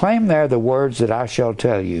 and proclaim there the words that I shall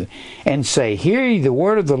tell you, and say, Hear ye the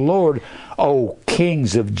word of the Lord, O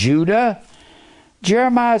kings of Judah.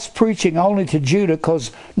 Jeremiah is preaching only to Judah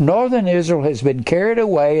because northern Israel has been carried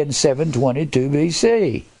away in 722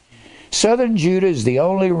 BC. Southern Judah is the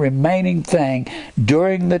only remaining thing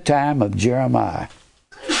during the time of Jeremiah.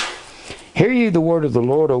 Hear ye the word of the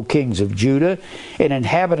Lord, O kings of Judah and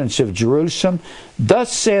inhabitants of Jerusalem.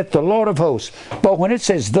 Thus saith the Lord of hosts. But when it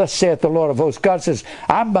says, Thus saith the Lord of hosts, God says,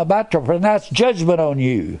 I'm about to pronounce judgment on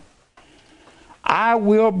you. I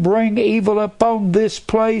will bring evil upon this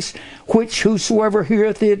place, which whosoever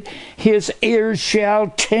heareth it, his ears shall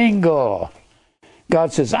tingle.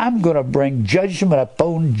 God says, I'm going to bring judgment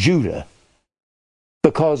upon Judah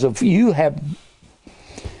because of you have...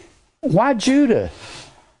 Why Judah?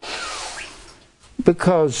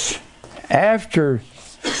 Because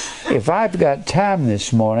if I've got time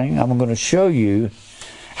this morning, I'm going to show you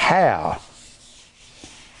how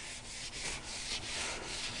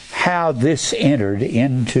this entered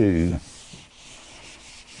into,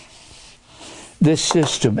 this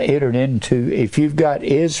system entered into, if you've got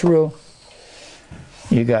Israel,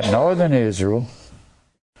 you got northern Israel,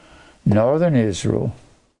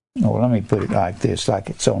 well, let me put it like this, like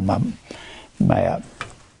it's on my map.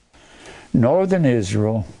 Northern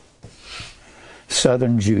Israel,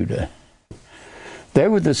 southern Judah. They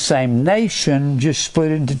were the same nation, just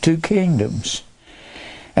split into two kingdoms.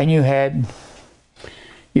 And you had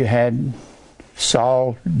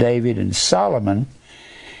Saul, David, and Solomon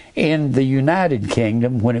in the United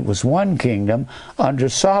Kingdom when it was one kingdom. Under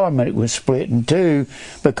Solomon it was split in two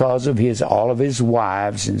because of all of his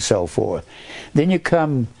wives and so forth. Then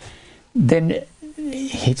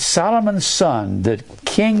it's Solomon's son. The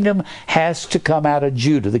kingdom has to come out of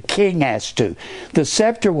Judah. The king has to. The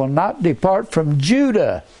scepter will not depart from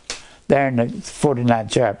Judah. There in the 49th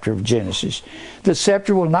chapter of Genesis. The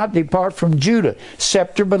scepter will not depart from Judah.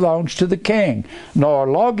 Scepter belongs to the king, nor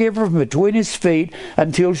a lawgiver from between his feet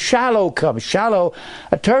until Shiloh comes. Shiloh,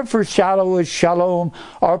 a term for Shiloh is shalom,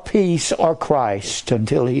 or peace, or Christ,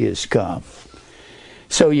 until he is come.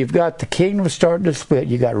 So you've got the kingdom starting to split.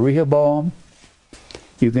 You got Rehoboam.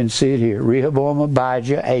 You can see it here. Rehoboam,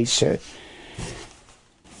 Abijah, Asa.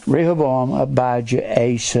 Rehoboam,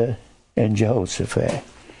 Abijah, Asa, and Jehoshaphat.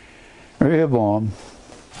 Rehoboam.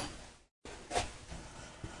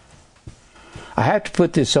 I have to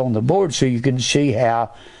put this on the board so you can see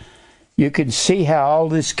how all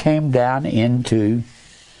this came down into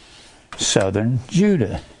southern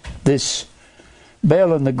Judah. This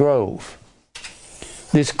Bell in the Grove.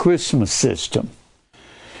 This Christmas system.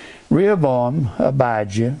 Rehoboam,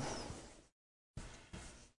 Abijah,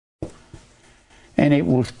 and it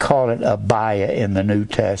will call it Abiah in the New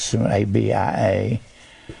Testament, A-B-I-A.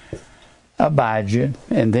 Abijah.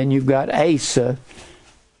 And then you've got Asa.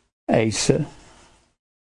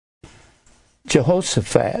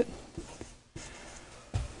 Jehoshaphat.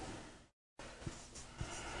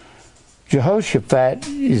 Jehoshaphat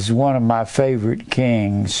is one of my favorite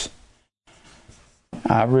kings.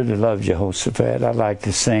 I really love Jehoshaphat. I like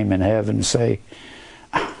to see him in heaven and say,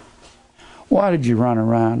 why did you run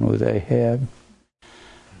around with Ahab?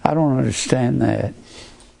 I don't understand that.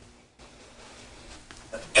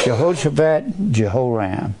 Jehoshaphat,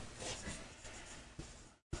 Jehoram.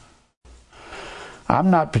 I'm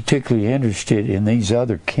not particularly interested in these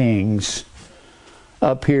other kings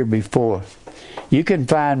up here before. You can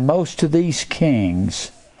find most of these kings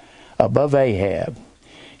above Ahab.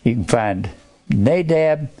 You can find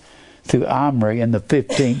Nadab through Omri in the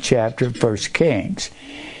 15th chapter of 1 Kings.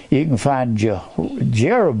 You can find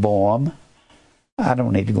Jeroboam. I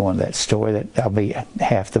don't need to go into that story. That'll be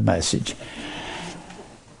half the message.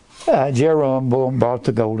 Jeroboam brought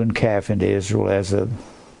the golden calf into Israel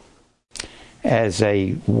as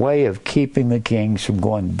a way of keeping the kings from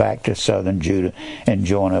going back to southern Judah and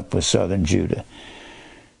join up with southern Judah.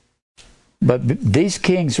 But these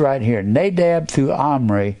kings right here, Nadab through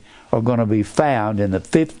Omri, are going to be found in the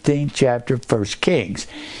 15th chapter of 1 Kings.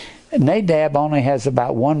 Nadab only has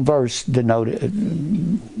about one verse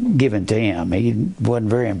given to him. He wasn't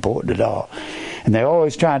very important at all. And they're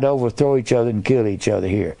always trying to overthrow each other and kill each other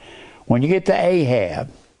here. When you get to Ahab,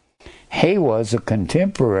 he was a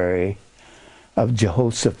contemporary of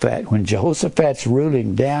Jehoshaphat. When Jehoshaphat's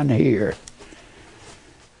ruling down here,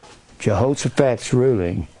 Jehoshaphat's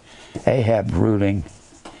ruling, Ahab ruling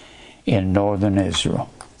in northern Israel.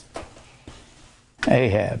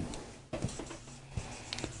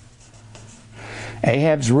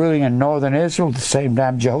 Ahab's ruling in northern Israel at the same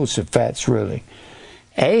time Jehoshaphat's ruling.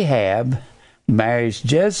 Ahab marries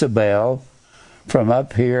Jezebel from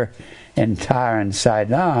up here in Tyre and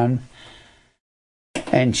Sidon,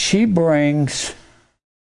 and she brings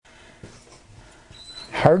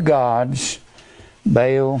her gods,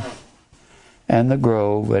 Baal and the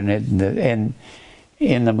Grove, and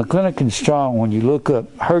in the McClintock Strong, when you look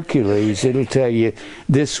up Hercules, it'll tell you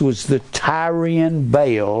this was the Tyrian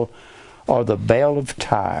Baal, or the Baal of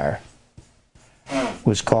Tyre,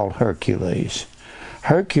 was called Hercules.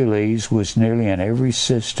 Hercules was nearly in every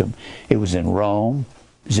system. It was in Rome,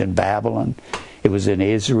 it was in Babylon, it was in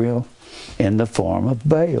Israel, in the form of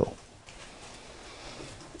Baal.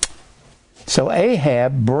 So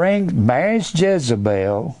Ahab marries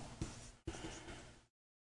Jezebel.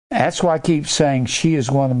 That's why I keep saying she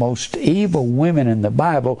is one of the most evil women in the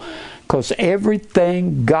Bible, because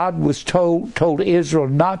everything God was told Israel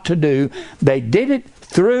not to do, they did it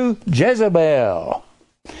through Jezebel.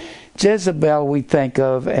 Jezebel we think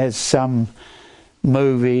of as some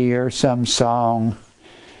movie or some song.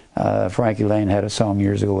 Frankie Lane had a song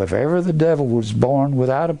years ago, if ever the devil was born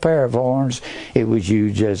without a pair of horns, it was you,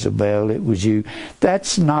 Jezebel, it was you.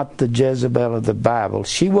 That's not the Jezebel of the Bible.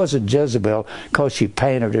 She wasn't Jezebel because she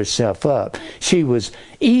painted herself up. She was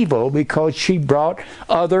evil because she brought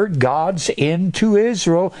other gods into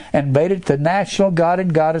Israel and made it the national god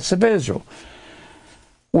and goddess of Israel.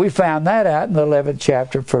 We found that out in the 11th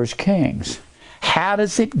chapter of 1 Kings. How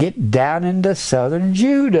does it get down into southern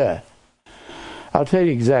Judah? I'll tell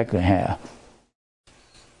you exactly how.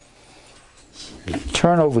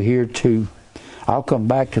 Turn over here to, I'll come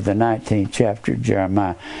back to the 19th chapter of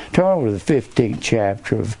Jeremiah. Turn over to the 15th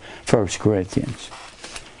chapter of 1 Corinthians.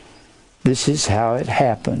 This is how it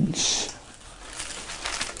happens.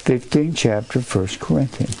 15th chapter of 1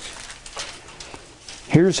 Corinthians.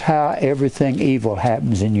 Here's how everything evil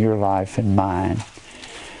happens in your life and mine.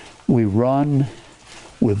 We run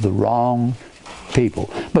with the wrong people,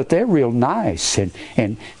 but they're real nice, and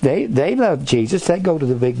they love Jesus. They go to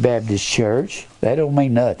the big Baptist church. That don't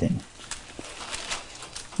mean nothing.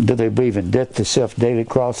 Do they believe in death to self, daily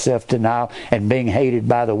cross, self-denial, and being hated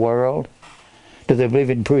by the world? Do they believe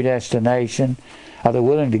in predestination? Are they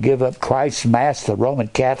willing to give up Christ's Mass, the Roman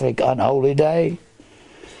Catholic unholy day?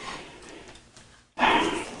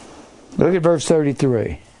 Look at verse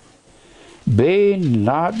 33. Be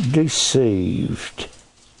not deceived.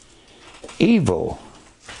 Evil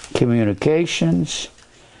communications,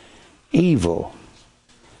 evil.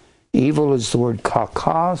 Evil is the word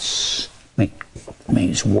kakos,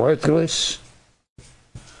 means worthless.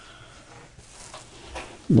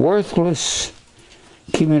 Worthless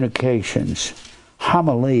communications.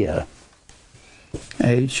 Homilia.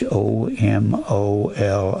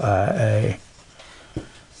 Homolia.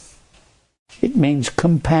 It means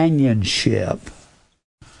companionship.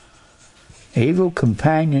 Evil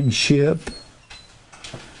companionship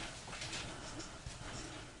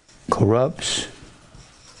corrupts.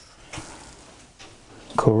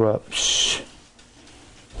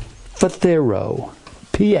 Phathero.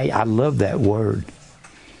 P-A, I love that word.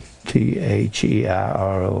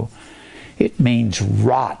 T-H-E-I-R-O. It means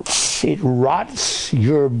rots. It rots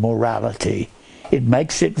your morality. It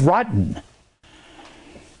makes it rotten.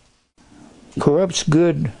 Corrupts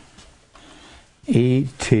good.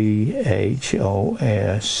 E-T-H-O-S.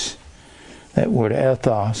 That word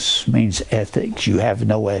ethos means ethics. You have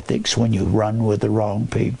no ethics when you run with the wrong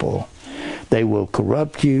people. They will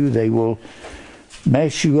corrupt you. They will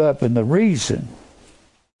mess you up. And the reason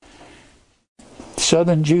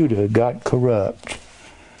southern Judah got corrupt,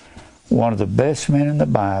 one of the best men in the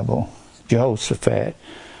Bible, Jehoshaphat,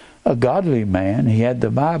 a godly man. He had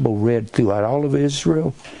the Bible read throughout all of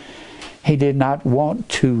Israel. He did not want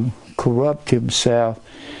to corrupt himself,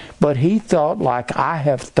 but he thought like I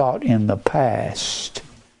have thought in the past.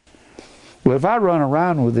 Well, if I run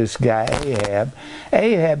around with this guy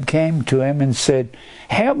Ahab came to him and said,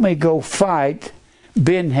 help me go fight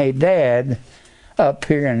Ben-Hadad up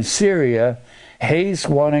here in Syria. He's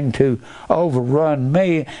wanting to overrun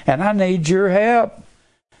me, and I need your help.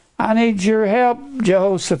 I need your help,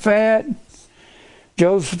 Jehoshaphat.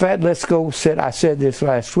 Jehoshaphat, let's go. I said this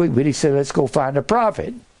last week, but he said, let's go find a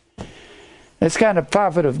prophet. Let's find a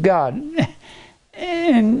prophet of God.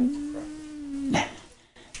 And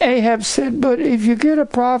Ahab said, but if you get a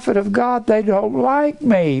prophet of God, they don't like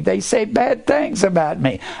me. They say bad things about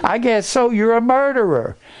me. I guess so. You're a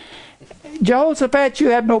murderer. Jehoshaphat, you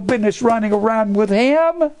have no business running around with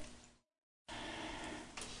him.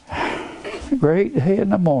 Great day in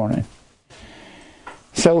the morning.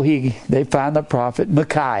 So they find the prophet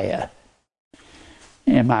Micaiah.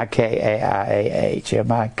 M-I-K-A-I-A-H.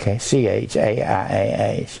 M-I-K-C-H-A-I-A-H.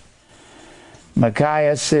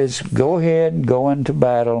 Micaiah says, go ahead, go into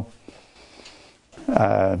battle.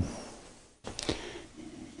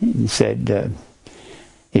 He said,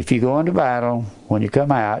 if you go into battle, when you come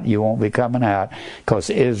out, you won't be coming out because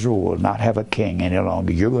Israel will not have a king any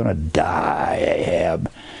longer. You're going to die, Ahab.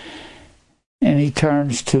 And he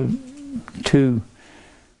turns to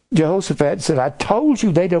Jehoshaphat and said, I told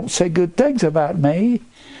you they don't say good things about me.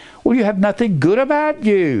 Well, you have nothing good about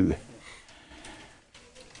you.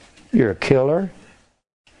 You're a killer.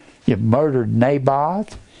 You murdered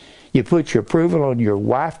Naboth. You put your approval on your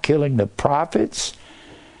wife killing the prophets.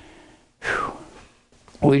 Whew.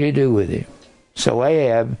 What do you do with him? So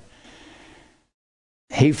Ahab,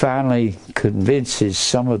 he finally convinces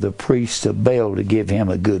some of the priests of Baal to give him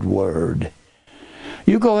a good word.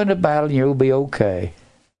 You go into battle and you'll be okay.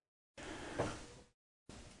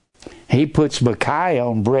 He puts Micaiah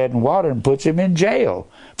on bread and water and puts him in jail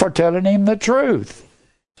for telling him the truth.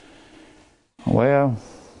 Well,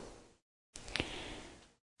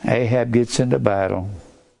 Ahab gets into battle.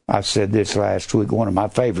 I said this last week, one of my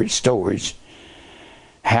favorite stories,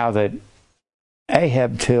 how that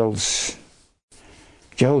Ahab tells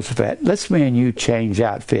Jehoshaphat, let's me and you change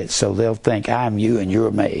outfits so they'll think I'm you and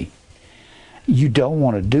you're me. You don't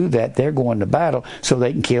want to do that. They're going to battle so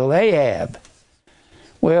they can kill Ahab.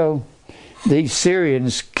 Well, these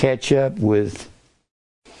Syrians catch up to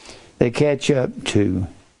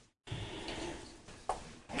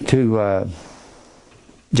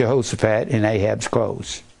Jehoshaphat in Ahab's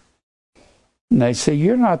clothes. And they say,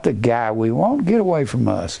 you're not the guy we want. Get away from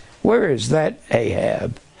us. Where is that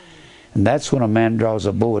Ahab? And that's when a man draws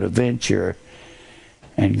a bow at a venture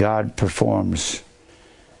and God performs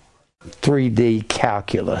 3D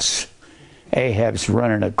calculus. Ahab's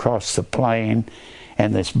running across the plain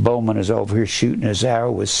and this bowman is over here shooting his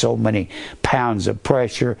arrow with so many pounds of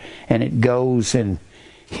pressure, and it goes and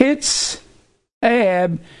hits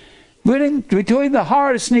Ahab between the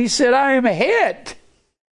hearts, and he said, I am hit.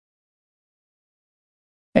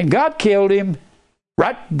 And God killed him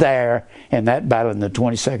right there in that battle in the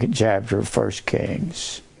 22nd chapter of 1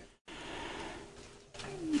 Kings.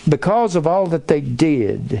 Because of all that they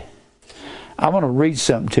did, I want to read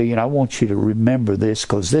something to you, and I want you to remember this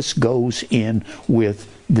because this goes in with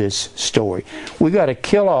this story. We got to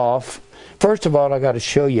kill off. First of all, I got to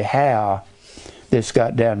show you how this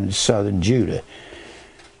got down into southern Judah.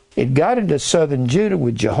 It got into southern Judah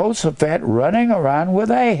with Jehoshaphat running around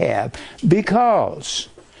with Ahab because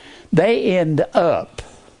they end up,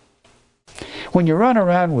 when you run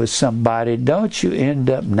around with somebody, don't you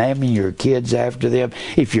end up naming your kids after them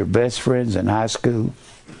if you're best friends in high school?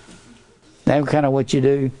 That's kind of what you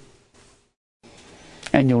do.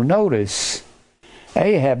 And you'll notice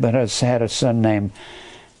Ahab had a son named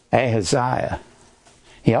Ahaziah.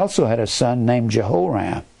 He also had a son named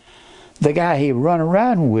Jehoram. the guy he run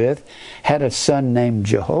around with had a son named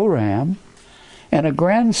Jehoram and a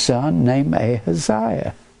grandson named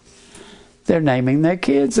Ahaziah. They're naming their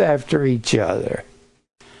kids after each other.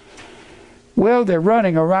 Well, they're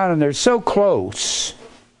running around and they're so close.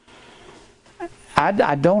 I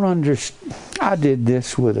don't understand. I did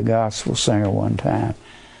this with a gospel singer one time.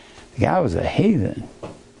 The guy was a heathen.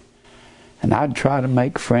 And I'd try to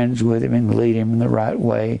make friends with him and lead him in the right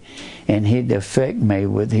way. And he'd affect me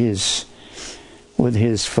with his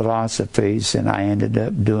philosophies, and I ended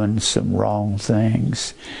up doing some wrong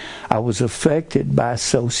things. I was affected by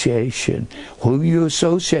association. Who you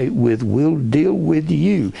associate with will deal with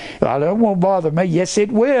you. Well, that won't bother me. Yes,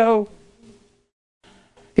 it will.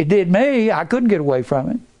 It did me. I couldn't get away from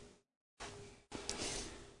it.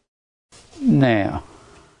 Now,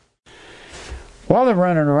 while they're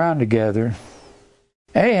running around together,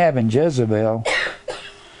 Ahab and Jezebel,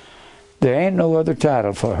 there ain't no other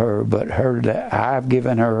title for her but her. I've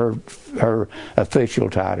given her official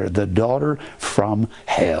title, the daughter from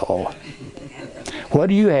hell. What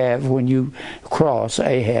do you have when you cross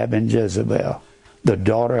Ahab and Jezebel? The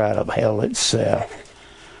daughter out of hell itself.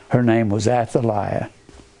 Her name was Athaliah.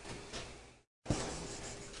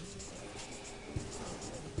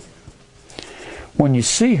 When you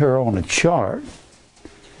see her on a chart,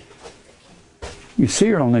 you see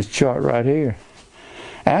her on this chart right here.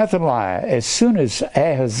 Athaliah, as soon as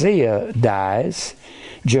Ahaziah dies,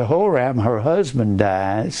 Jehoram, her husband,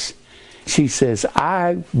 dies, she says,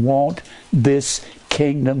 I want this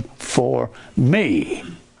kingdom for me.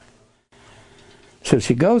 So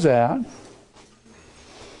she goes out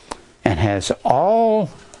and has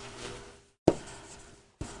all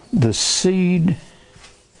the seed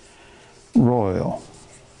royal.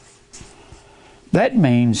 That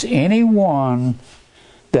means anyone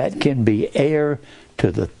that can be heir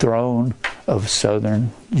to the throne of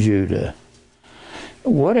southern Judah.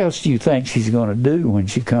 What else do you think she's going to do when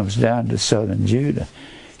she comes down to southern Judah?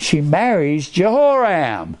 She marries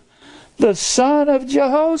Jehoram, the son of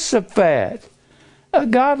Jehoshaphat, a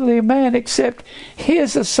godly man, except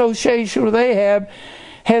his association with Ahab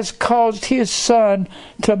has caused his son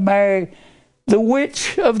to marry the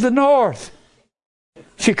witch of the north.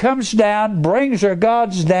 She comes down, brings her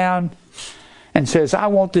gods down, and says, I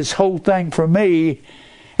want this whole thing for me.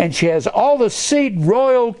 And she has all the seed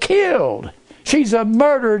royal killed. She's a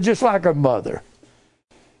murderer just like her mother.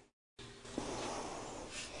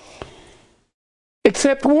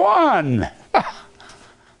 Except one.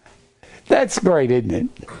 That's great,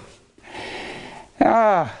 isn't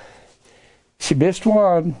it? She missed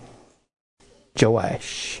one.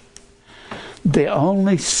 Joash. The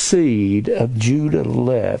only seed of Judah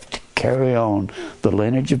left to carry on the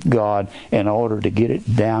lineage of God in order to get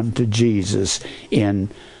it down to Jesus in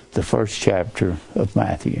the first chapter of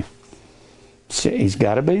Matthew. So he's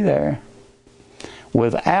got to be there.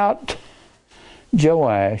 Without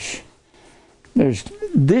Joash,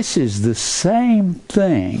 this is the same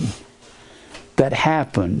thing that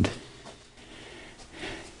happened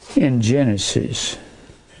in Genesis,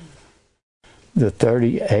 the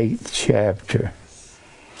 38th chapter.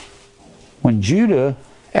 When Judah,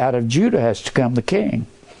 out of Judah has to come the king.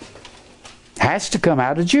 Has to come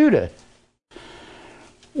out of Judah.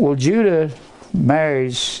 Well, Judah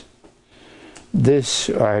marries this,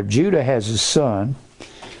 or Judah has a son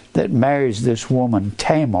that marries this woman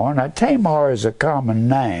Tamar. Now, Tamar is a common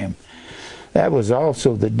name. That was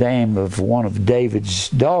also the name of one of David's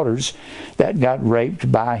daughters that got raped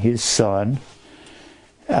by his son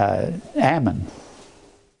Ammon.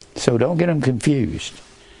 So don't get them confused.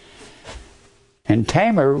 And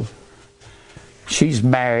Tamar, she's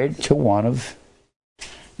married to one of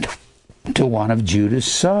Judah's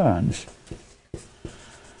sons.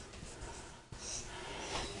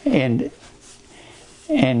 And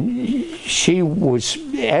she was,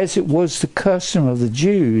 as it was the custom of the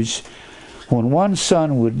Jews, when one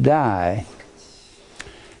son would die,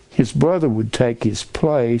 his brother would take his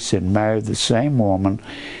place and marry the same woman,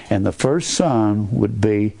 and the first son would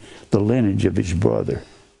be the lineage of his brother.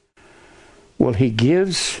 Well,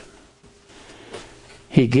 Judah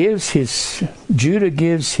gives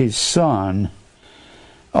his son,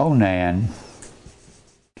 Onan,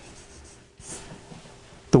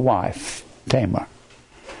 the wife, Tamar.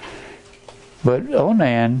 But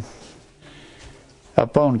Onan,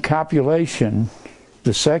 upon copulation,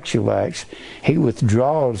 the sexual acts, he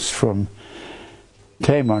withdraws from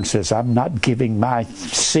Tamar and says, I'm not giving my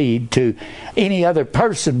seed to any other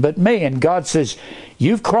person but me. And God says,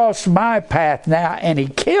 you've crossed my path now. And he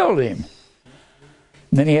killed him.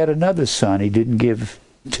 And then he had another son he didn't give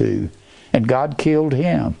to. And God killed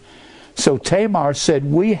him. So Tamar said,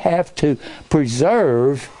 we got to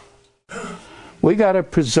preserve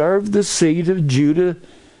the seed of Judah,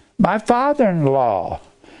 my father-in-law.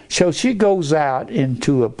 So she goes out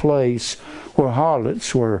into a place where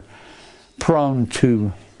harlots were prone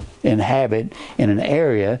to inhabit in an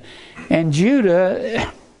area, and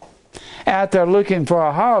Judah, out there looking for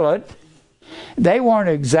a harlot, they weren't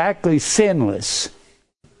exactly sinless.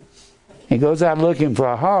 He goes out looking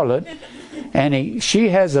for a harlot, and she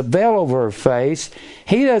has a veil over her face.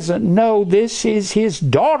 He doesn't know this is his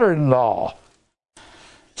daughter-in-law.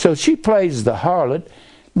 So she plays the harlot,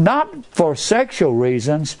 not for sexual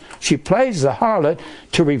reasons. She plays the harlot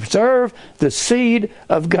to preserve the seed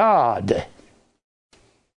of God.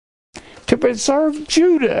 To preserve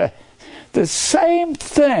Judah. The same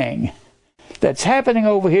thing that's happening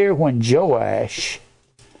over here when Joash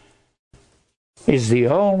is the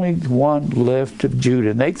only one left of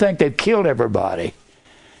Judah. And they think they've killed everybody.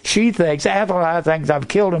 Athaliah thinks I've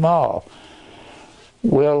killed them all.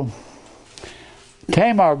 Well,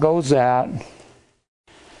 Tamar goes out,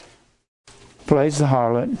 plays the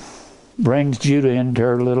harlot, brings Judah into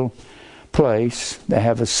her little place. They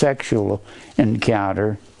have a sexual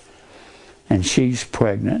encounter, and she's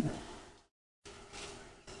pregnant.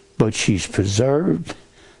 But she's preserved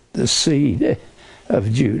the seed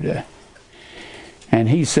of Judah. And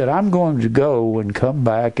he said, I'm going to go and come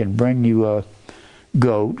back and bring you a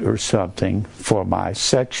goat or something for my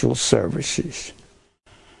sexual services.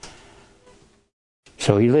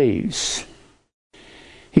 So he leaves.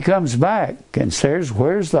 He comes back and says,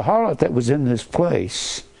 where's the harlot that was in this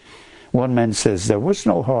place? One man says, there was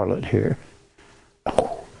no harlot here.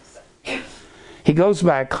 Oh. He goes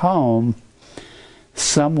back home.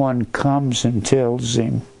 Someone comes and tells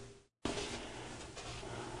him,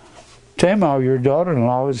 Tamar, your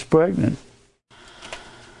daughter-in-law is pregnant.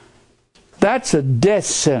 That's a death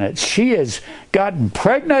sentence. She has gotten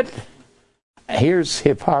pregnant. Here's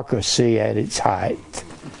hypocrisy at its height.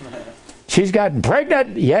 She's gotten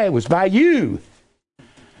pregnant? Yeah, it was by you.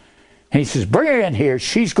 And he says, bring her in here.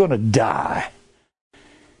 She's going to die.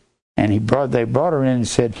 And they brought her in and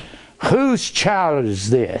said, whose child is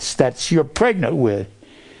this that you're pregnant with?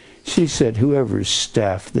 She said, whoever's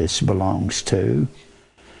staff this belongs to,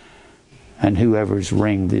 and whoever's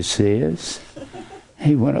ring this is.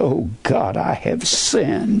 He went, oh God, I have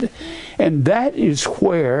sinned. And that is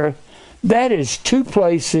two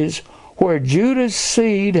places where Judah's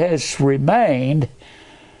seed has remained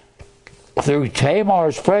through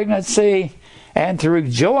Tamar's pregnancy and through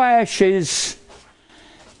Joash's.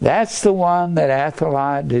 That's the one that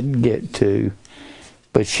Athaliah didn't get to.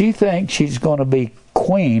 But she thinks she's going to be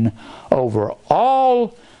queen over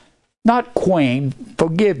all, not queen,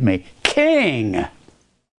 forgive me, king.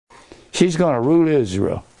 She's going to rule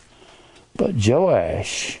Israel. But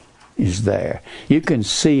Joash is there. You can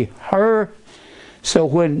see her. So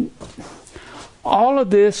when all of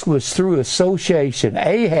this was through association,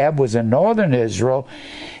 Ahab was in northern Israel.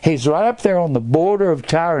 He's right up there on the border of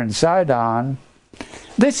Tyre and Sidon.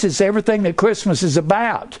 This is everything that Christmas is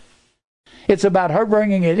about. It's about her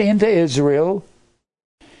bringing it into Israel.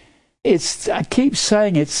 I keep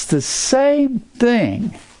saying it's the same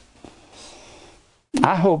thing.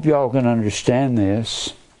 I hope y'all can understand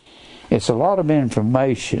this. It's a lot of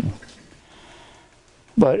information.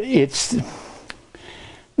 But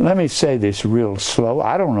let me say this real slow.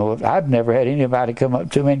 I don't know I've never had anybody come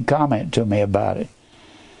up to me and comment to me about it.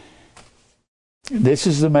 This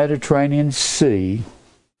is the Mediterranean Sea.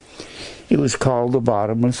 It was called the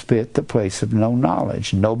bottomless pit, the place of no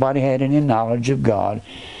knowledge. Nobody had any knowledge of God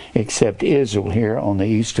except Israel here on the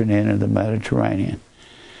eastern end of the Mediterranean.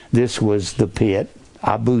 This was the pit,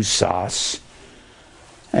 Abussos,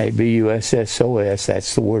 Abussos,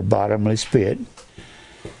 that's the word bottomless pit.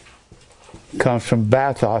 Comes from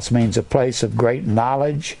bathos, means a place of great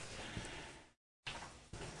knowledge.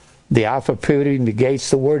 The alpha period negates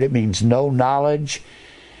the word, it means no knowledge.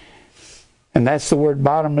 And that's the word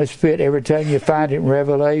bottomless pit. Every time you find it in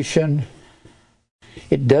Revelation,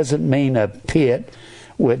 it doesn't mean a pit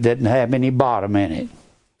that doesn't have any bottom in it.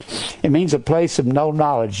 It means a place of no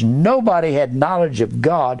knowledge. Nobody had knowledge of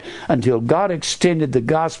God until God extended the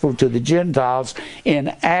gospel to the Gentiles in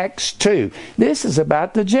Acts 2. This is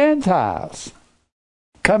about the Gentiles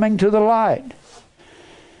coming to the light.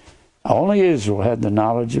 Only Israel had the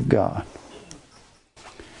knowledge of God.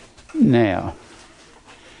 Now,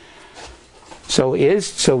 so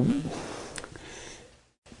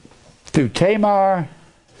through Tamar,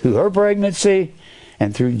 through her pregnancy,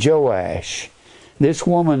 and through Joash, this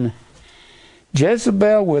woman,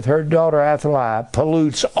 Jezebel, with her daughter Athaliah,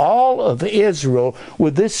 pollutes all of Israel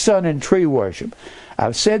with this sun and tree worship.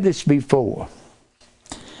 I've said this before.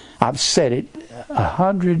 I've said it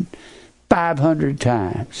 100, 500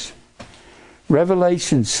 times.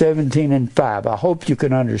 Revelation 17:5. I hope you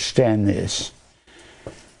can understand this.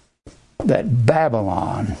 That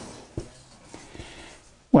Babylon.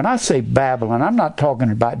 When I say Babylon, I'm not talking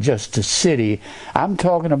about just a city. I'm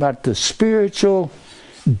talking about the spiritual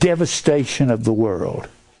devastation of the world.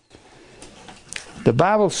 The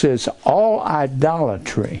Bible says all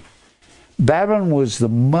idolatry. Babylon was the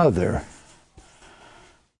mother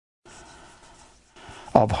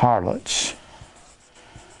of harlots.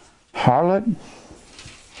 Harlot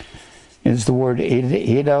is the word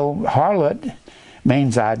Ido. Harlot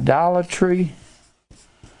means idolatry.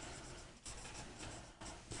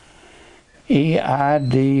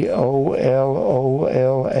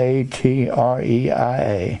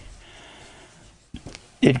 Idololotreia.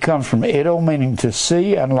 It comes from Ido, meaning to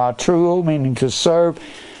see, and latruo, meaning to serve.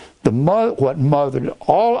 What mothered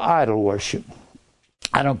all idol worship.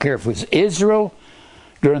 I don't care if it was Israel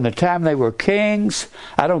during the time they were kings.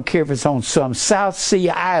 I don't care if it's on some South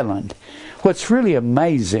Sea island. What's really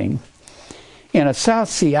amazing, in a South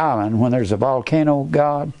Sea island, when there's a volcano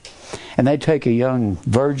god, and they take a young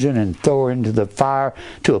virgin and throw her into the fire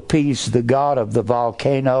to appease the god of the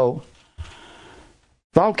volcano.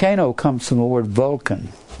 Volcano comes from the word Vulcan.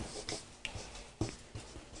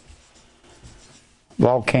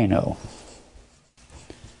 Volcano.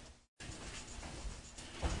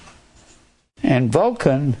 And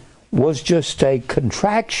Vulcan was just a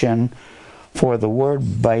contraction for the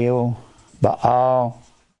word Baal,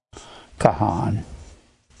 Kahan.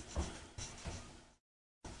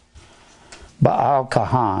 Baal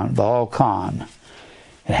Kahan, Vulcan.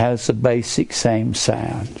 It has the basic same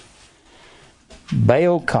sound.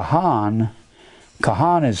 Baal Kahan,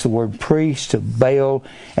 Kahan is the word priest of Baal,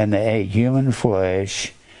 and they ate human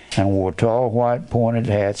flesh and wore tall white pointed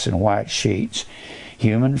hats and white sheets.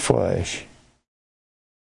 Human flesh.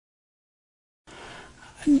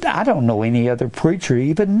 I don't know any other preacher who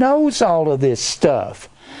even knows all of this stuff.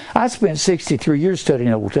 I spent 63 years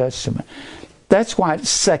studying the Old Testament. That's why it's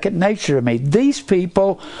second nature to me. These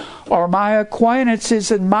people are my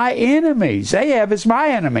acquaintances and my enemies. Ahab is my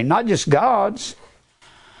enemy, not just God's.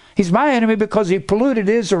 He's my enemy because he polluted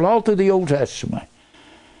Israel all through the Old Testament.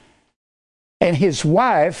 And his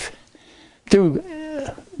wife, through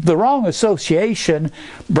the wrong association,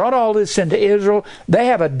 brought all this into Israel. They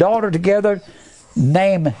have a daughter together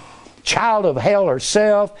named Child of Hell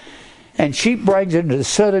herself, and she brings it into the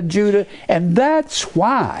son of Judah. And that's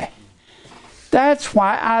why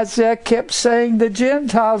Isaiah kept saying the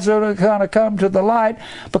Gentiles are going to come to the light,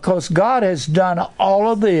 because God has done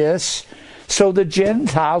all of this so the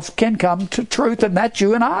Gentiles can come to truth, and that's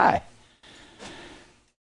you and I.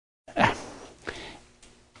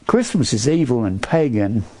 Christmas is evil and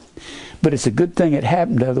pagan, but it's a good thing it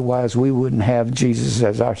happened, otherwise we wouldn't have Jesus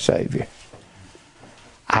as our Savior.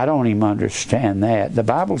 I don't even understand that. The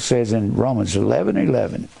Bible says in Romans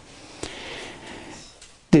 11:11,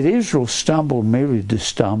 did Israel stumble merely to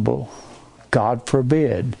stumble? God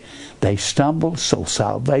forbid. They stumbled so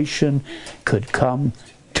salvation could come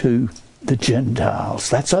to the Gentiles.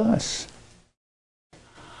 That's us.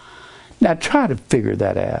 Now try to figure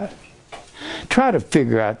that out. Try to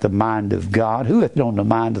figure out the mind of God. Who hath known the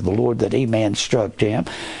mind of the Lord that he may instruct him?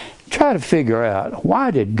 Try to figure out,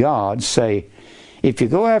 why did God say, if you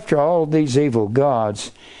go after all these evil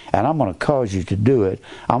gods, and I'm going to cause you to do it,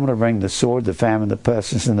 I'm going to bring the sword, the famine, the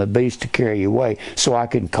pestilence, and the beast to carry you away, so I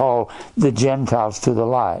can call the Gentiles to the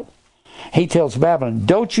light. He tells Babylon,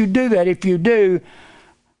 don't you do that. If you do,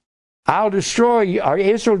 I'll destroy you. Or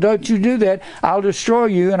Israel, don't you do that. I'll destroy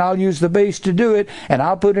you, and I'll use the beast to do it, and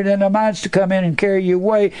I'll put it in their minds to come in and carry you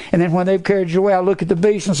away. And then when they've carried you away, I'll look at the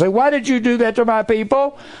beast and say, why did you do that to my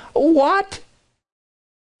people? What?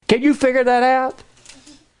 Can you figure that out?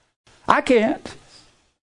 I can't.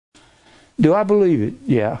 Do I believe it?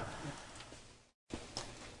 Yeah.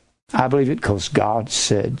 I believe it because God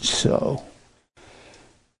said so.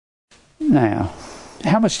 Now,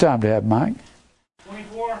 how much time do I have, Mike?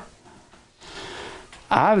 24.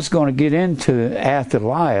 I was going to get into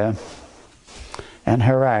Athaliah and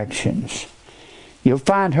her actions. You'll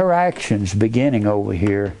find her actions beginning over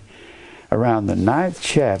here around the 9th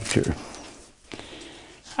chapter.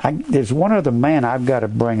 There's one other man I've got to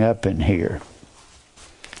bring up in here.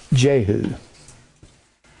 Jehu.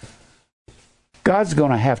 God's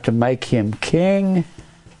going to have to make him king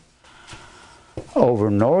over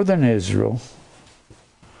northern Israel,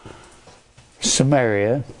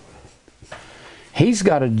 Samaria. He's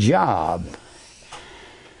got a job.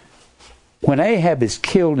 When Ahab is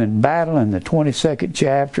killed in battle in the 22nd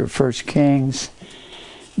chapter of 1 Kings,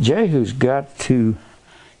 Jehu's got to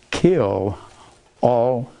kill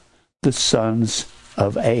all the sons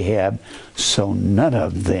of Ahab so none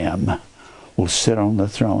of them will sit on the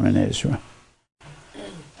throne in Israel.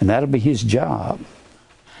 And that'll be his job.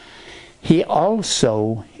 He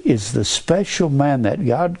also is the special man that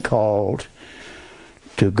God called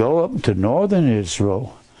to go up to northern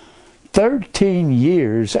Israel 13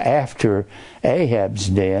 years after Ahab's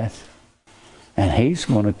death, and he's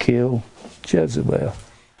going to kill Jezebel.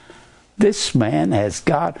 This man has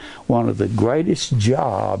got one of the greatest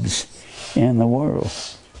jobs in the world.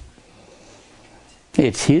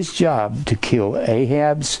 It's his job to kill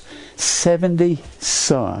Ahab's 70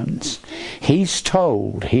 sons. He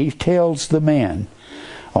tells the men,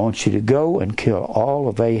 I want you to go and kill all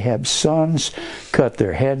of Ahab's sons, cut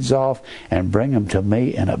their heads off, and bring them to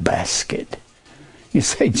me in a basket. You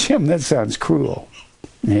say, Jim, that sounds cruel.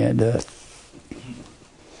 Yeah, it does.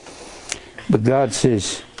 But God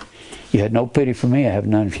says, you had no pity for me, I have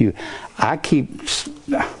none for you. I'll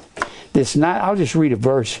just read a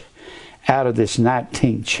verse out of this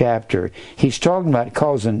 19th chapter. He's talking about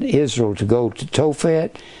causing Israel to go to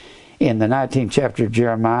Tophet in the 19th chapter of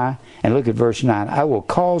Jeremiah. And look at verse 9. I will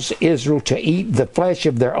cause Israel to eat the flesh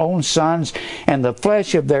of their own sons and the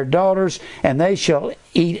flesh of their daughters, and they shall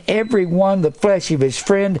eat every one the flesh of his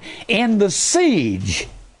friend in the siege.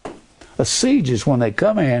 A siege is when they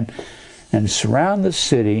come in and surround the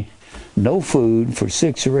city, no food for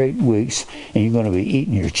 6 or 8 weeks, and you're going to be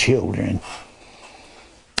eating your children.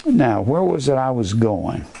 Now, where was it I was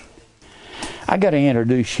going? I got to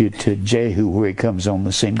introduce you to Jehu where he comes on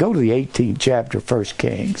the scene. Go to the 18th chapter, 1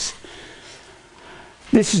 Kings.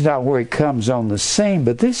 This is not where he comes on the scene,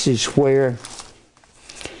 but this is where...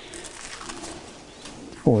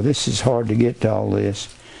 Boy, this is hard to get to all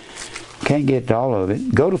this. Can't get to all of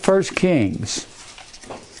it. Go to 1 Kings.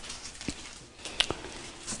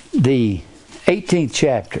 The 18th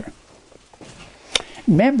chapter.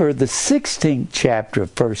 Remember, the 16th chapter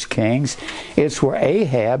of 1 Kings is where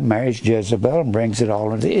Ahab marries Jezebel and brings it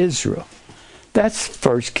all into Israel. That's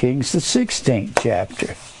 1 Kings, the 16th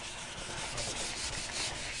chapter.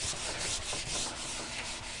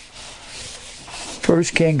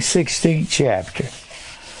 First Kings, 16th chapter.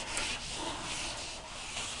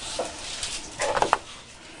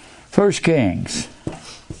 First Kings,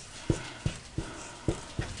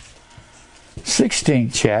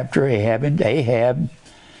 16th chapter. Ahab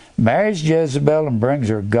marries Jezebel and brings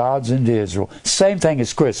her gods into Israel. Same thing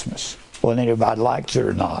as Christmas, whether anybody likes it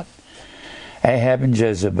or not. Ahab and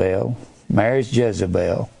Jezebel, marries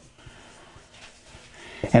Jezebel.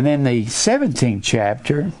 And then the 17th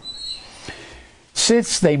chapter,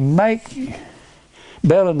 since they make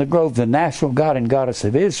Bel in the Grove the national god and goddess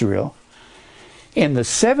of Israel, in the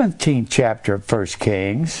 17th chapter of 1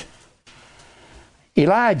 Kings,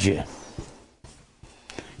 Elijah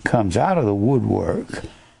comes out of the woodwork.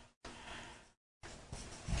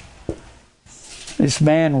 This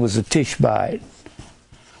man was a Tishbite.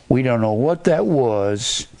 We don't know what that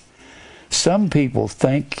was. Some people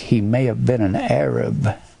think he may have been an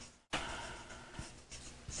Arab.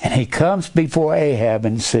 And he comes before Ahab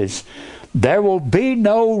and says, there will be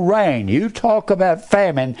no rain. You talk about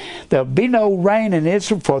famine. There'll be no rain in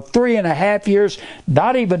Israel for 3.5 years,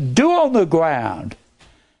 not even dew on the ground.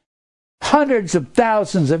 Hundreds of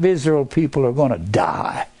thousands of Israel people are going to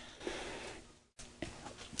die.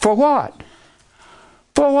 For what?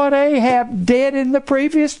 For what Ahab did in the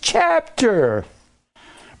previous chapter.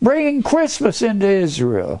 Bringing Christmas into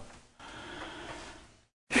Israel.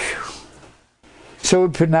 Whew. So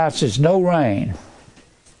he pronounces no rain.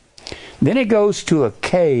 Then he goes to a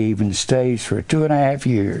cave and stays for 2.5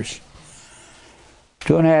 years.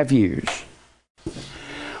 2.5 years.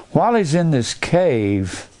 While he's in this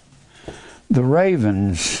cave, the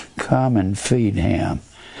ravens come and feed him.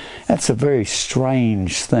 That's a very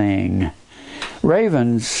strange thing.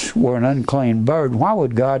 Ravens were an unclean bird. Why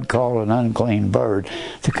would God call an unclean bird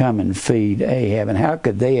to come and feed Ahab? And how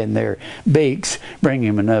could they in their beaks bring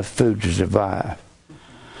him enough food to survive?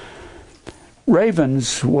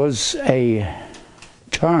 Ravens was a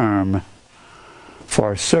term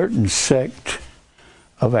for a certain sect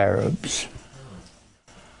of Arabs.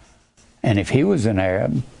 And if he was an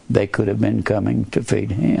Arab, they could have been coming to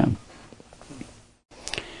feed him.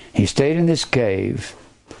 He stayed in this cave,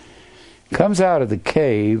 comes out of the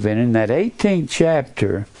cave, and in that 18th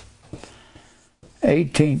chapter,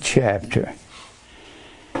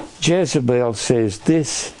 Jezebel says,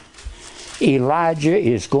 this Elijah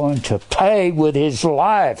is going to pay with his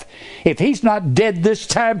life if he's not dead this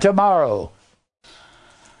time tomorrow.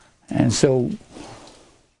 And so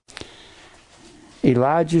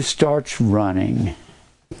Elijah starts running.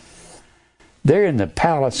 They're in the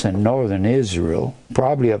palace in northern Israel,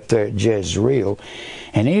 probably up there at Jezreel,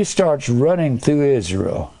 and he starts running through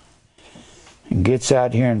Israel and gets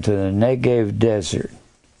out here into the Negev desert.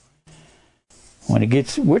 When he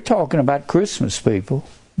gets, we're talking about Christmas, people.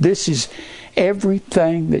 This is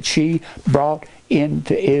everything that she brought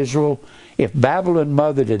into Israel. If Babylon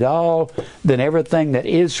mothered it all, then everything that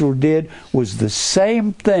Israel did was the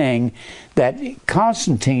same thing that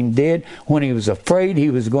Constantine did when he was afraid he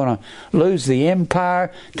was going to lose the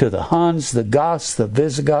empire to the Huns, the Goths, the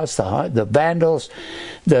Visigoths, the Vandals,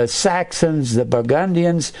 the Saxons, the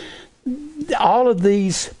Burgundians, all of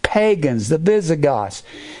these pagans, the Visigoths.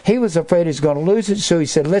 He was afraid he was going to lose it, so he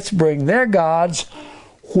said, let's bring their gods,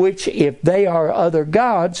 which if they are other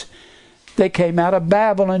gods, they came out of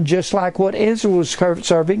Babylon, just like what Israel was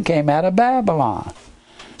serving came out of Babylon.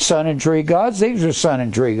 Sun and tree gods, these are sun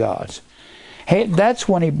and tree gods. That's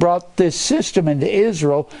when he brought this system into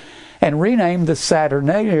Israel and renamed the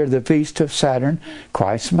Saturnalia, the Feast of Saturn,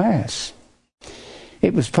 Christ's Mass.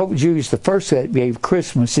 It was Pope Julius the First that gave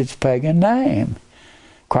Christmas its pagan name,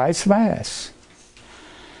 Christ's Mass.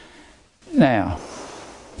 Now,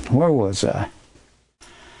 where was I?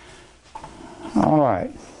 All right.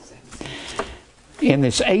 In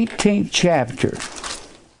this 18th chapter,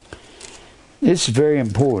 this is very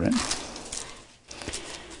important.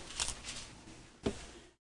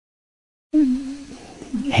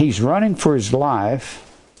 He's running for his life,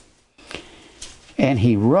 and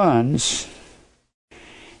he runs,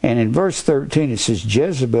 and in verse 13 it says,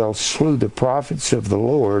 Jezebel slew the prophets of the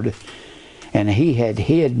Lord, and he had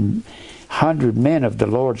hid 100 men of the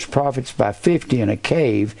Lord's prophets by 50 in a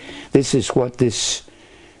cave. This is what this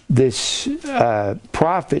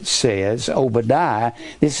prophet says, Obadiah.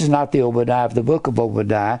 This is not the Obadiah of the book of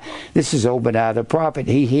Obadiah. This is Obadiah the prophet.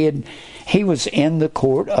 He was in the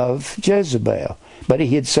court of Jezebel, but he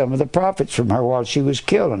hid some of the prophets from her while she was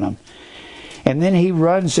killing them. And then he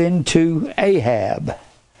runs into Ahab.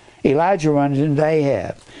 Elijah runs into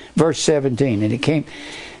Ahab. Verse 17. And it came,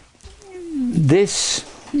 this,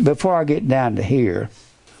 before I get down to here,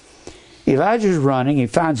 Elijah's running, he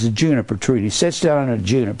finds a juniper tree, and he sits down on a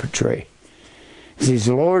juniper tree. He says,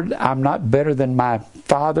 Lord, I'm not better than my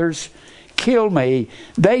fathers. Kill me.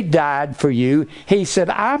 They died for you. He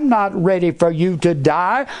said, I'm not ready for you to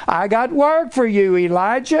die. I got work for you,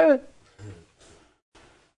 Elijah.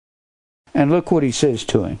 And look what he says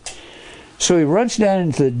to him. So he runs down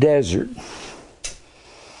into the desert.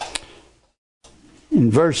 In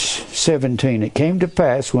verse 17, it came to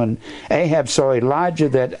pass when Ahab saw Elijah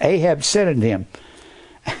that Ahab said unto him,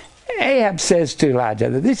 Ahab says to Elijah,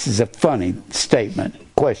 this is a funny statement,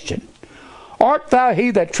 question. Art thou he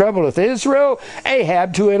that troubleth Israel?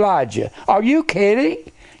 Ahab to Elijah. Are you kidding?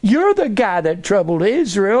 You're the guy that troubled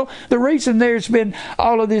Israel. The reason there's been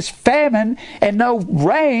all of this famine and no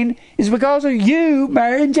rain is because of you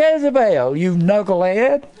marrying Jezebel, you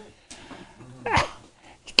knucklehead.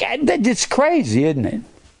 It's crazy, isn't it?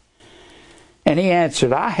 And he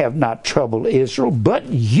answered, I have not troubled Israel, but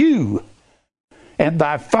you and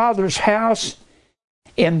thy father's house,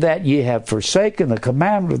 in that ye have forsaken the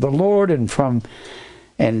commandment of the Lord, and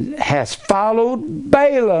hast followed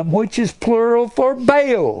Balaam, which is plural for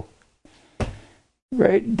Baal.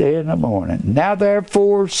 Great day in the morning. Now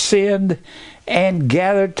therefore send and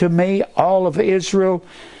gather to me all of Israel,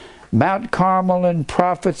 Mount Carmel, and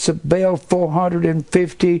prophets of Baal,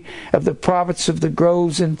 450 of the prophets of the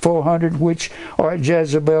groves, and 400 which are at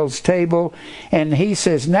Jezebel's table. And he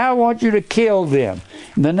says, now I want you to kill them.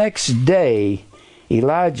 And the next day,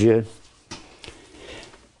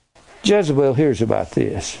 Jezebel hears about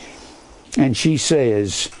this. And she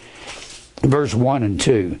says, verse 1 and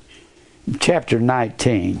 2, chapter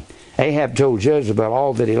 19, Ahab told Jezebel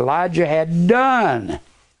all that Elijah had done.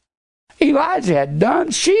 Elijah had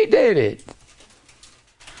done, she did it.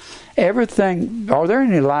 Everything, are there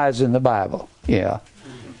any lies in the Bible? Yeah.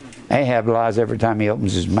 Ahab lies every time he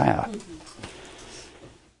opens his mouth.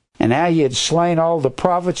 And now he had slain all the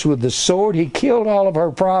prophets with the sword. He killed all of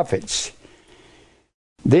her prophets.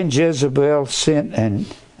 Then Jezebel sent a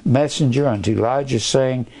messenger unto Elijah,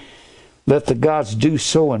 saying, let the gods do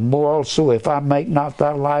so and more also, if I make not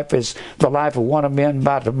thy life as the life of one of men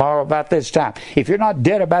by tomorrow about this time. If you're not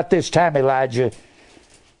dead about this time, Elijah,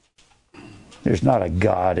 there's not a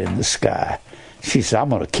God in the sky. She said, I'm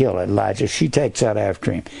going to kill Elijah. She takes out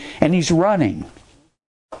after him. And he's running.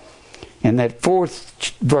 And that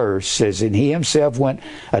fourth verse says, and he himself went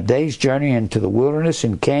a day's journey into the wilderness,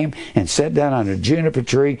 and came and sat down under a juniper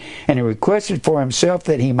tree, and he requested for himself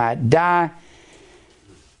that he might die,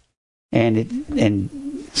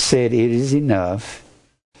 and said, it is enough.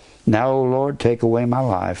 Now, O Lord, take away my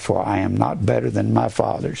life, for I am not better than my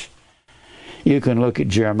fathers. You can look at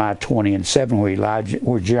Jeremiah 20:7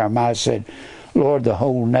 where Jeremiah said, Lord, the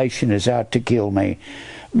whole nation is out to kill me.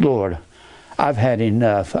 Lord, I've had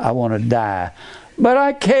enough. I want to die. But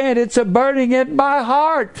I can't. It's a burning in my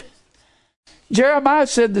heart. Jeremiah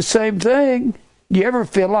said the same thing. You ever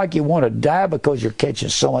feel like you want to die because you're catching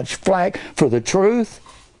so much flack for the truth?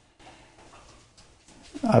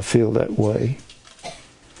 I feel that way.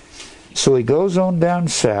 So he goes on down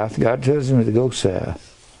south. God tells him to go south.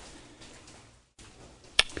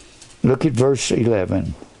 Look at verse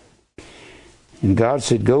 11. And God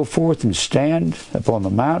said, Go forth and stand upon the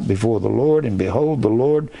mount before the Lord, and behold, the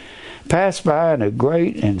Lord passed by, and a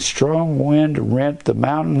great and strong wind rent the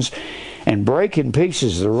mountains, and brake in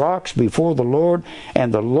pieces the rocks before the Lord.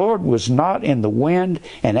 And the Lord was not in the wind,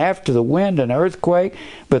 and after the wind an earthquake,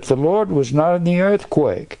 but the Lord was not in the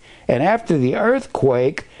earthquake. And after the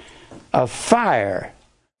earthquake, a fire.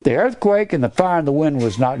 The earthquake and the fire and the wind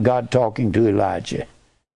was not God talking to Elijah.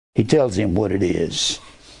 He tells him what it is.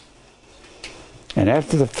 And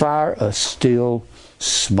after the fire, a still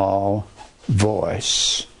small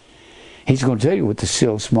voice. He's going to tell you what the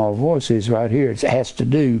still small voice is right here. It has to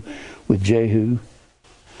do with Jehu,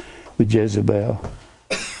 with Jezebel,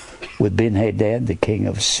 with Ben-Hadad, the king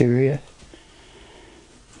of Syria.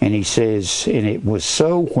 And he says, and it was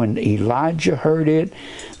so when Elijah heard it,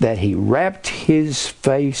 that he wrapped his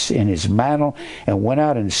face in his mantle and went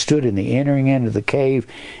out and stood in the entering into the cave.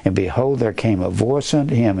 And behold, there came a voice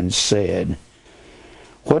unto him and said,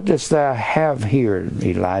 What dost thou have here,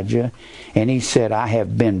 Elijah? And he said, I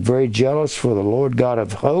have been very jealous for the Lord God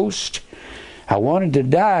of hosts. I wanted to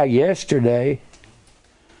die yesterday,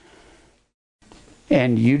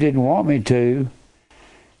 and you didn't want me to.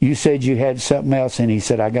 You said you had something else, and he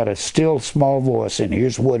said, I got a still small voice, and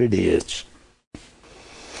here's what it is.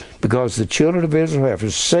 Because the children of Israel have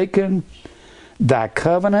forsaken thy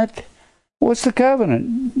covenant. What's the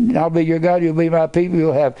covenant? I'll be your God, you'll be my people,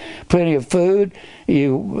 you'll have plenty of food,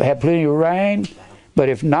 you have plenty of rain. But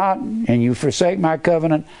if not, and you forsake my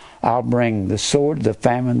covenant, I'll bring the sword, the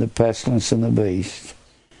famine, the pestilence, and the beast.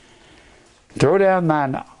 Throw down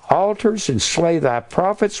thine altars and slay thy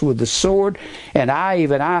prophets with the sword, and I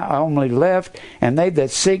only left, and they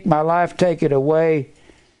that seek my life take it away.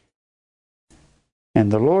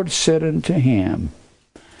 And the Lord said unto him,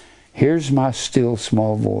 Here's my still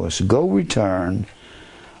small voice. Go return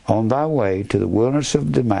on thy way to the wilderness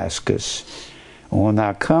of Damascus. And when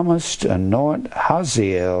thou comest, anoint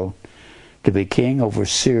Hazael to be king over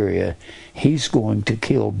Syria. He's going to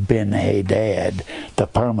kill Ben-Hadad, the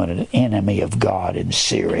permanent enemy of God in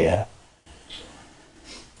Syria.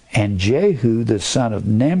 And Jehu, the son of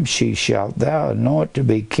Nimshi, shalt thou anoint to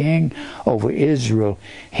be king over Israel.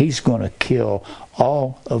 He's going to kill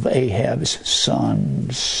all of Ahab's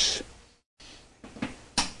sons.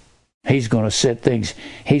 He's going to set things,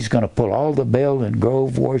 he's going to pull all the Baal and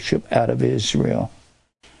Grove worship out of Israel.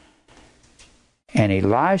 And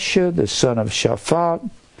Elisha, the son of Shaphat,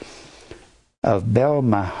 of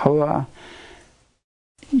Baal-Mahua,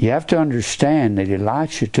 you have to understand that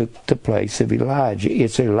Elisha took the place of Elijah.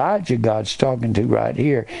 It's Elijah God's talking to right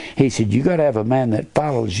here. He said, you got to have a man that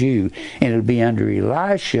follows you, and it'll be under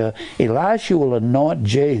Elisha. Elisha will anoint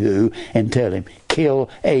Jehu and tell him, kill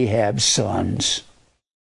Ahab's sons.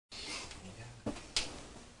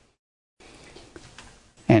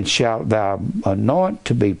 And shalt thou anoint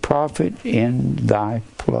to be prophet in thy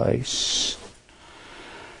place.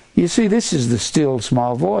 You see, this is the still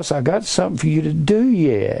small voice. I got something for you to do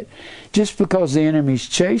yet. Just because the enemy's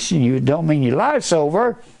chasing you, don't mean your life's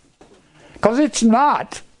over. Because it's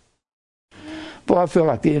not. Boy, I feel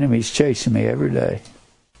like the enemy's chasing me every day.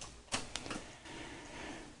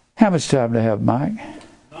 How much time do I have, Mike?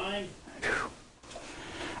 9.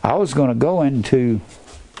 I was going to go into...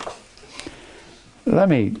 Let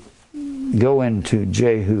me go into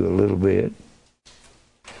Jehu a little bit.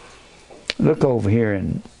 Look over here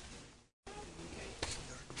in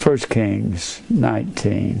 1 Kings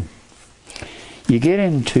 19. You get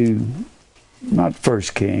into, not 1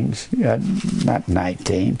 Kings, not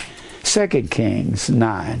 19, 2 Kings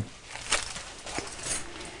 9.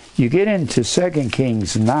 You get into 2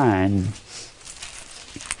 Kings 9.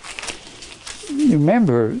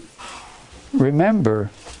 Remember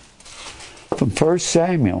from 1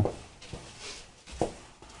 Samuel.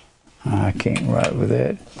 I can't write with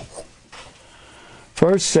that.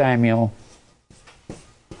 1 Samuel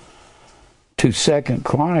to 2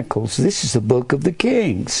 Chronicles. This is the book of the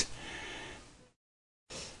Kings.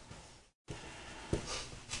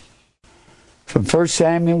 From 1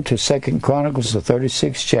 Samuel to 2 Chronicles, the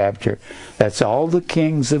 36th chapter, that's all the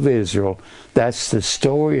kings of Israel. That's the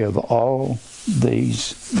story of all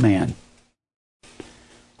these men.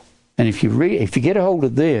 And if you get a hold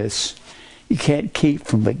of this, you can't keep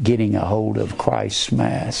from getting a hold of Christ's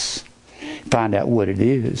Mass. Find out what it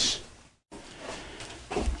is.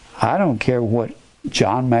 I don't care what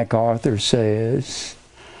John MacArthur says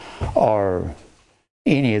or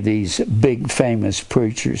any of these big famous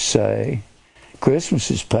preachers say. Christmas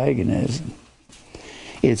is paganism.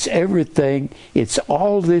 It's everything. It's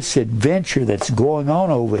all this adventure that's going on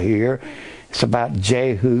over here. It's about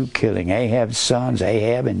Jehu killing Ahab's sons,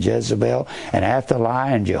 Ahab and Jezebel, and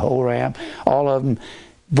Athaliah and Jehoram, all of them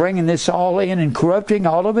bringing this all in and corrupting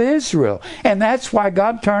all of Israel. And that's why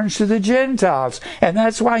God turns to the Gentiles. And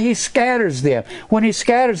that's why He scatters them. When He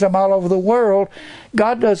scatters them all over the world,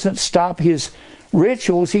 God doesn't stop His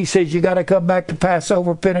rituals. He says you got to come back to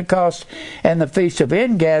Passover, Pentecost, and the Feast of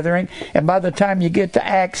Ingathering. And by the time you get to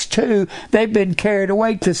Acts 2, they've been carried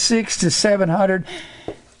away to 600 to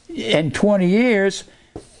 720 years.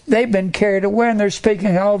 They've been carried away, and they're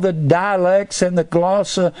speaking all the dialects and the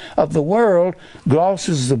glossa of the world.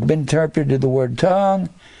 Glosses have been interpreted to the word tongue.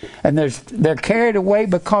 And they're carried away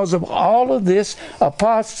because of all of this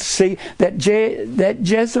apostasy that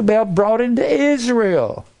Jezebel brought into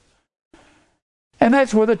Israel. And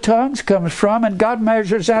that's where the tongues comes from. And God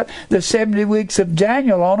measures out the 70 weeks of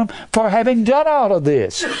Daniel on them for having done all of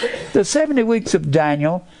this. The 70 weeks of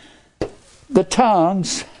Daniel, the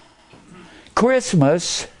tongues,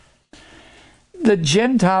 Christmas, the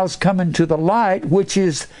Gentiles coming to the light, which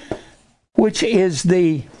is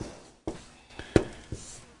the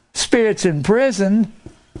spirits in prison.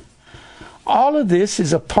 All of this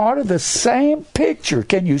is a part of the same picture.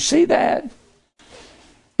 Can you see that?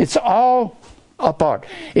 It's all apart.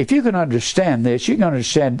 If you can understand this, you can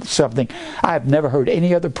understand something I've never heard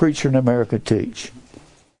any other preacher in America teach.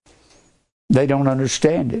 They don't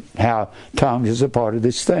understand it, how tongues is a part of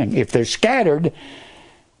this thing. If they're scattered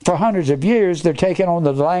for hundreds of years, they're taking on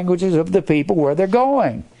the languages of the people where they're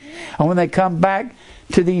going. And when they come back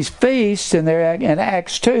to these feasts, and they're in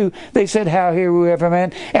Acts 2, they said, how hear we every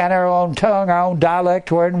man, and our own tongue, our own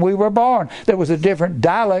dialect, wherein we were born. There was a different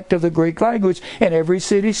dialect of the Greek language in every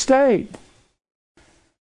city-state.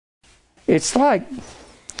 It's like,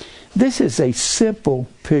 this is a simple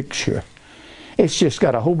picture. It's just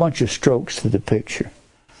got a whole bunch of strokes to the picture.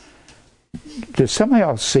 Does somebody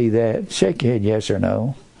else see that? Shake your head yes or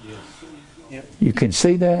no. Yes. Yep. You can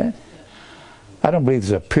see that? I don't believe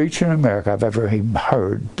there's a preacher in America I've ever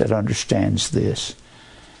heard that understands this.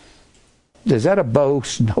 Is that a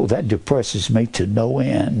boast? No, that depresses me to no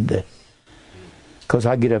end. Because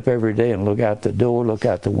I get up every day and look out the door, look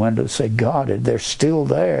out the window, and say, God, they're still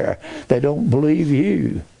there. They don't believe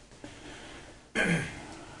you.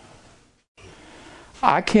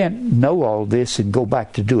 I can't know all this and go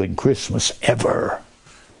back to doing Christmas ever.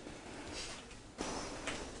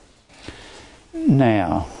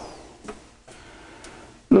 Now,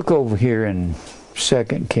 look over here in 2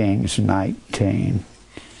 Kings 19.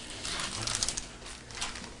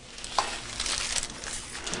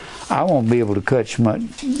 I won't be able to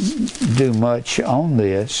do much on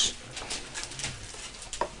this.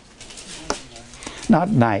 Not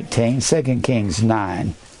 19, 2 Kings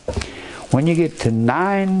 9. When you get to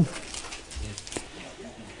 9,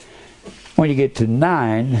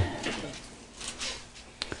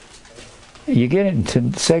 you get into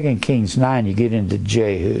 2 Kings 9, you get into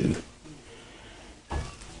Jehu.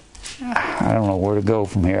 I don't know where to go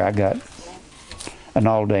from here. I got an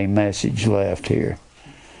all-day message left here.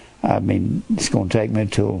 I mean, it's going to take me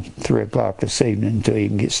until 3 o'clock this evening until you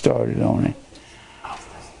can get started on it.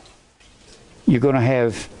 You're going to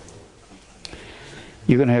have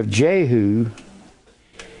Jehu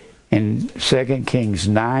in 2 Kings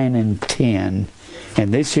 9 and 10,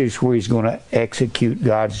 and this is where he's going to execute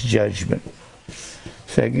God's judgment.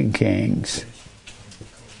 2 Kings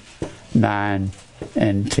 9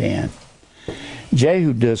 and 10.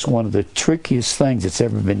 Jehu does one of the trickiest things that's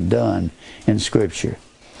ever been done in Scripture.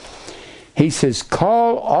 He says,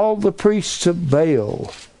 call all the priests of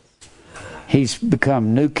Baal. He's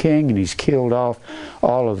become new king and he's killed off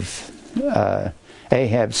all of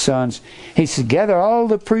Ahab's sons. He said, gather all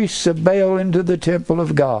the priests of Baal into the temple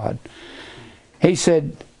of God. He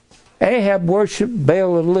said, Ahab worshiped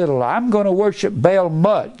Baal a little. I'm going to worship Baal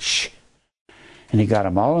much. And he got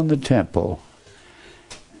them all in the temple.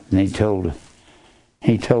 And he told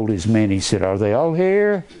his men, he said, are they all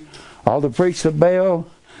here? All the priests of Baal?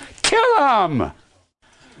 Kill them!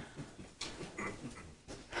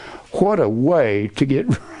 What a way to get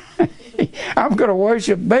I'm going to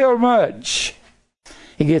worship Baal much.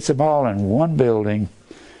 He gets them all in one building.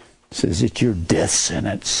 Says, it's your death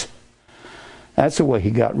sentence. That's the way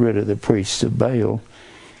he got rid of the priests of Baal.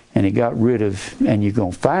 And he got rid of, and you're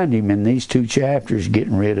going to find him in these 2 chapters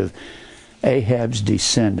getting rid of Ahab's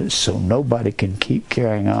descendants, so nobody can keep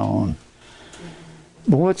carrying on.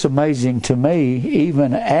 But what's amazing to me,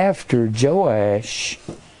 even after Joash,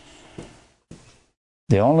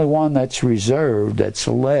 the only one that's reserved, that's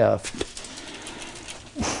left,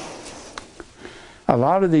 a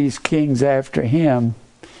lot of these kings after him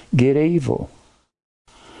get evil.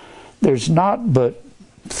 There's not but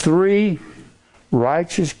 3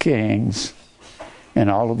 righteous kings in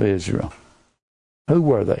all of Israel. Who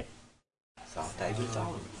were they?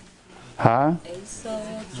 Huh?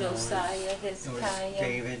 Asa, Josiah,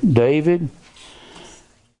 Hezekiah. David,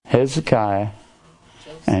 Hezekiah,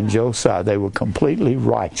 and Josiah. They were completely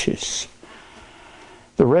righteous.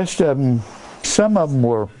 The rest of them, some of them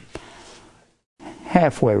were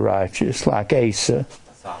halfway righteous, like Asa.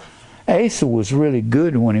 Asa was really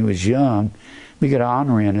good when he was young. We could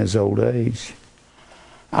honor him in his old age.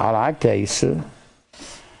 I liked Asa.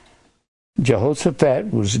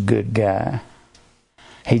 Jehoshaphat was a good guy.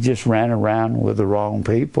 He just ran around with the wrong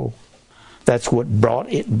people. That's what brought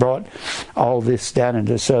all this down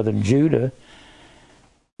into southern Judah.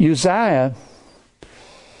 Uzziah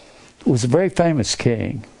was a very famous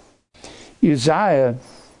king. Uzziah,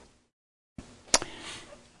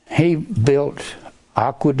 he built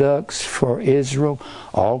aqueducts for Israel,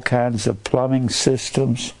 all kinds of plumbing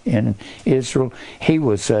systems in Israel. He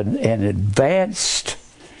was an advanced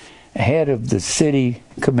head of the city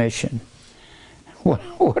commission.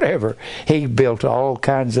 Whatever. He built all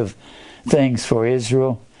kinds of things for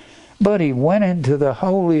Israel. But he went into the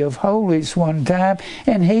Holy of Holies one time,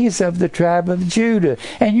 and he's of the tribe of Judah.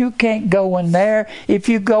 And you can't go in there. If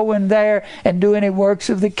you go in there and do any works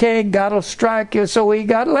of the king, God will strike you. So he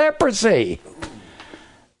got leprosy.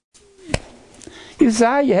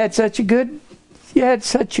 Uzziah, you had such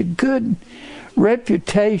a good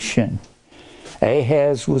reputation.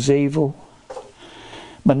 Ahaz was evil.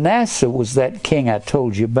 Manasseh was that king I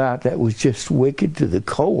told you about that was just wicked to the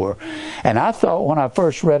core. And I thought when I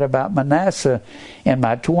first read about Manasseh in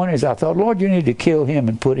my 20s, I thought, Lord, you need to kill him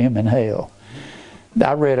and put him in hell.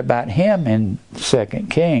 I read about him in 2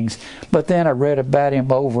 Kings, but then I read about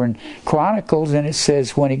him over in Chronicles, and it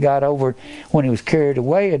says when he was carried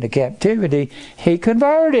away into captivity, he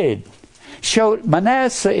converted.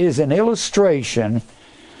 Manasseh is an illustration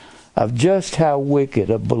of just how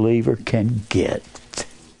wicked a believer can get.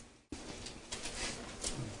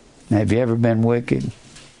 Have you ever been wicked?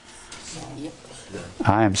 Yep.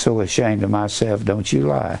 I am so ashamed of myself, don't you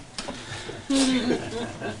lie.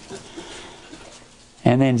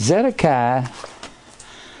 And then Zedekiah,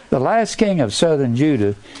 the last king of southern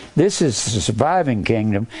Judah, this is the surviving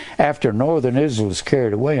kingdom after northern Israel was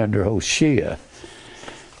carried away under Hoshea.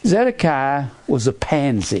 Zedekiah was a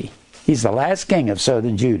pansy. He's the last king of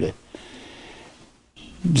southern Judah.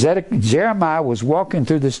 Jeremiah was walking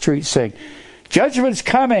through the streets saying, judgment's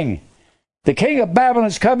coming. The king of Babylon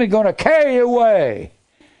is coming, going to carry you away.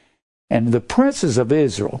 And the princes of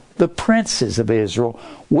Israel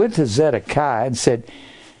went to Zedekiah and said,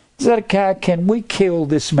 Zedekiah, can we kill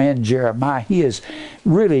this man Jeremiah? He is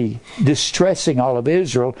really distressing all of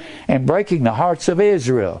Israel and breaking the hearts of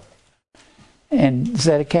Israel. And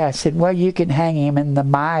Zedekiah said, well, you can hang him in the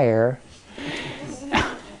mire.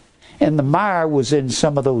 And the mire was in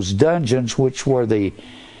some of those dungeons, which were they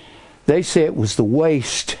say it was the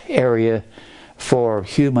waste area for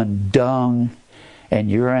human dung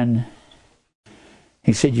and urine.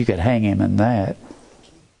 He said you could hang him in that.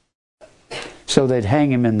 So they'd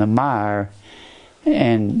hang him in the mire,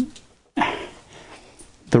 and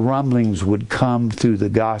the rumblings would come through the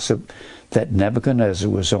gossip that Nebuchadnezzar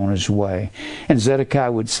was on his way. And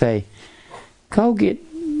Zedekiah would say, Go get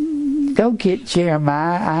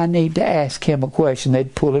Jeremiah. I need to ask him a question.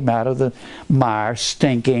 They'd pull him out of the mire,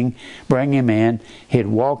 stinking, bring him in. He'd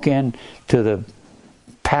walk in to the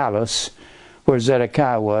palace where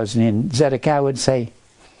Zedekiah was, and then Zedekiah would say,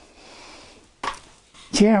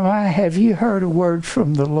 Jeremiah, have you heard a word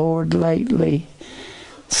from the Lord lately?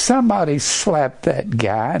 Somebody slapped that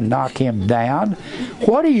guy and knock him down.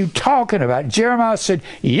 What are you talking about? Jeremiah said,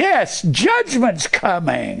 yes, judgment's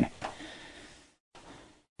coming.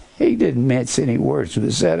 He didn't mince any words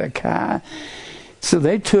with Zedekiah. So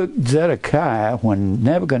they took Zedekiah when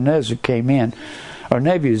Nebuchadnezzar came in, or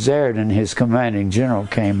Nebuzaradan, his commanding general,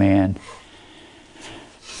 came in.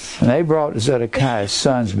 And they brought Zedekiah's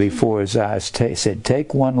sons before his eyes, said,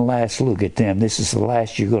 take one last look at them. This is the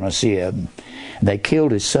last you're going to see of them. And they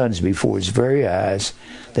killed his sons before his very eyes.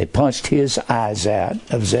 They punched his eyes out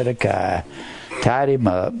of Zedekiah, tied him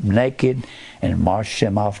up naked, and marched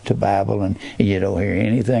him off to Babylon. And you don't hear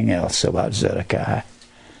anything else about Zedekiah.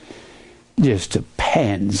 Just a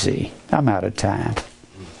pansy. I'm out of time.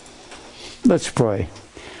 Let's pray.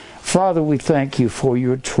 Father, we thank you for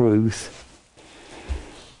your truth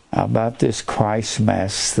about this Christ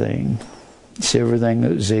Mass thing. It's everything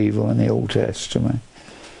that was evil in the Old Testament.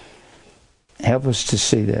 Help us to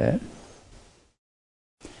see that.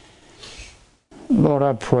 Lord,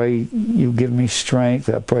 I pray you give me strength.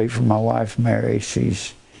 I pray for my wife, Mary.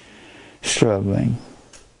 She's struggling.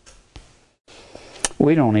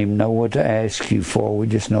 We don't even know what to ask you for. We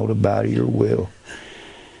just know to bow to your will.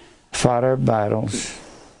 Fight our battles.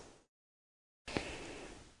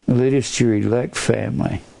 Lead us to your elect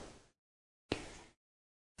family.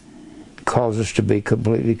 Cause us to be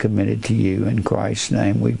completely committed to you. In Christ's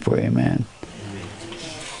name we pray, amen.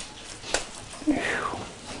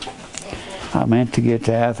 I meant to get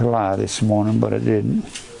to Athaliah this morning, but I didn't.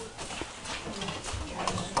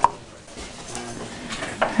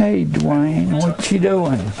 Hey, Dwayne, what you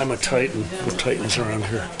doing? I'm a Titan. We're Titans around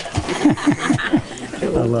here.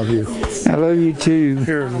 I love you. I love you too.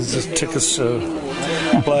 Here, just took us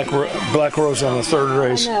Black Rose on the third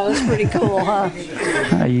race. I know, it's pretty cool, huh?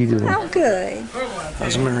 How you doing? Oh, good.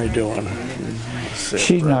 How's Mary doing?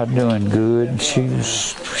 She's not doing good. She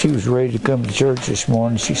was ready to come to church this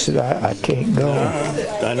morning. She said, I can't go.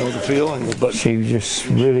 I know the feeling, but she was just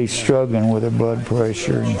really struggling with her blood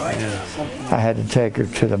pressure. And I had to take her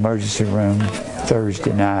to the emergency room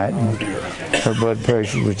Thursday night. And her blood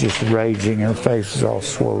pressure was just raging. Her face was all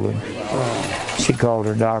swollen. She called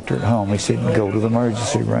her doctor at home. He said, go to the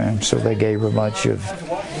emergency room. So they gave her a bunch of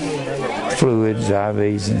fluids,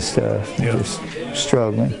 IVs and stuff. Yeah. Just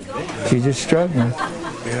struggling. She's just struggling.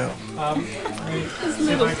 Yeah. Well,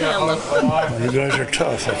 you guys are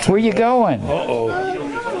tough. Where you going? Uh-oh.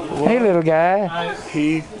 Well, Hey, little guy.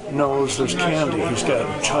 he knows there's candy. He's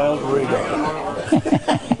got child radar.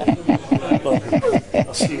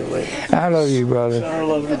 I'll see you later. I love you, brother. I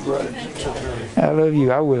love you, brother. I love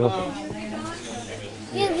you. I will.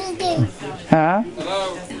 Huh?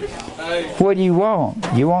 What do you want?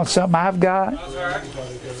 You want something I've got?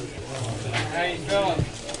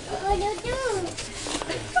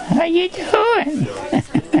 How you doing?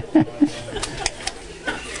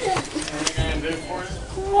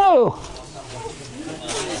 Whoa.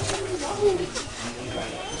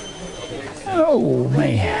 Oh,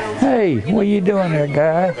 man. Hey, what you doing there,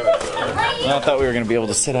 guy? I thought we were going to be able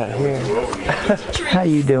to sit out here. How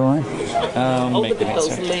you doing? Making it,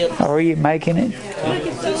 sir. How are you making it?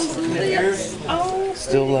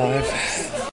 Still alive.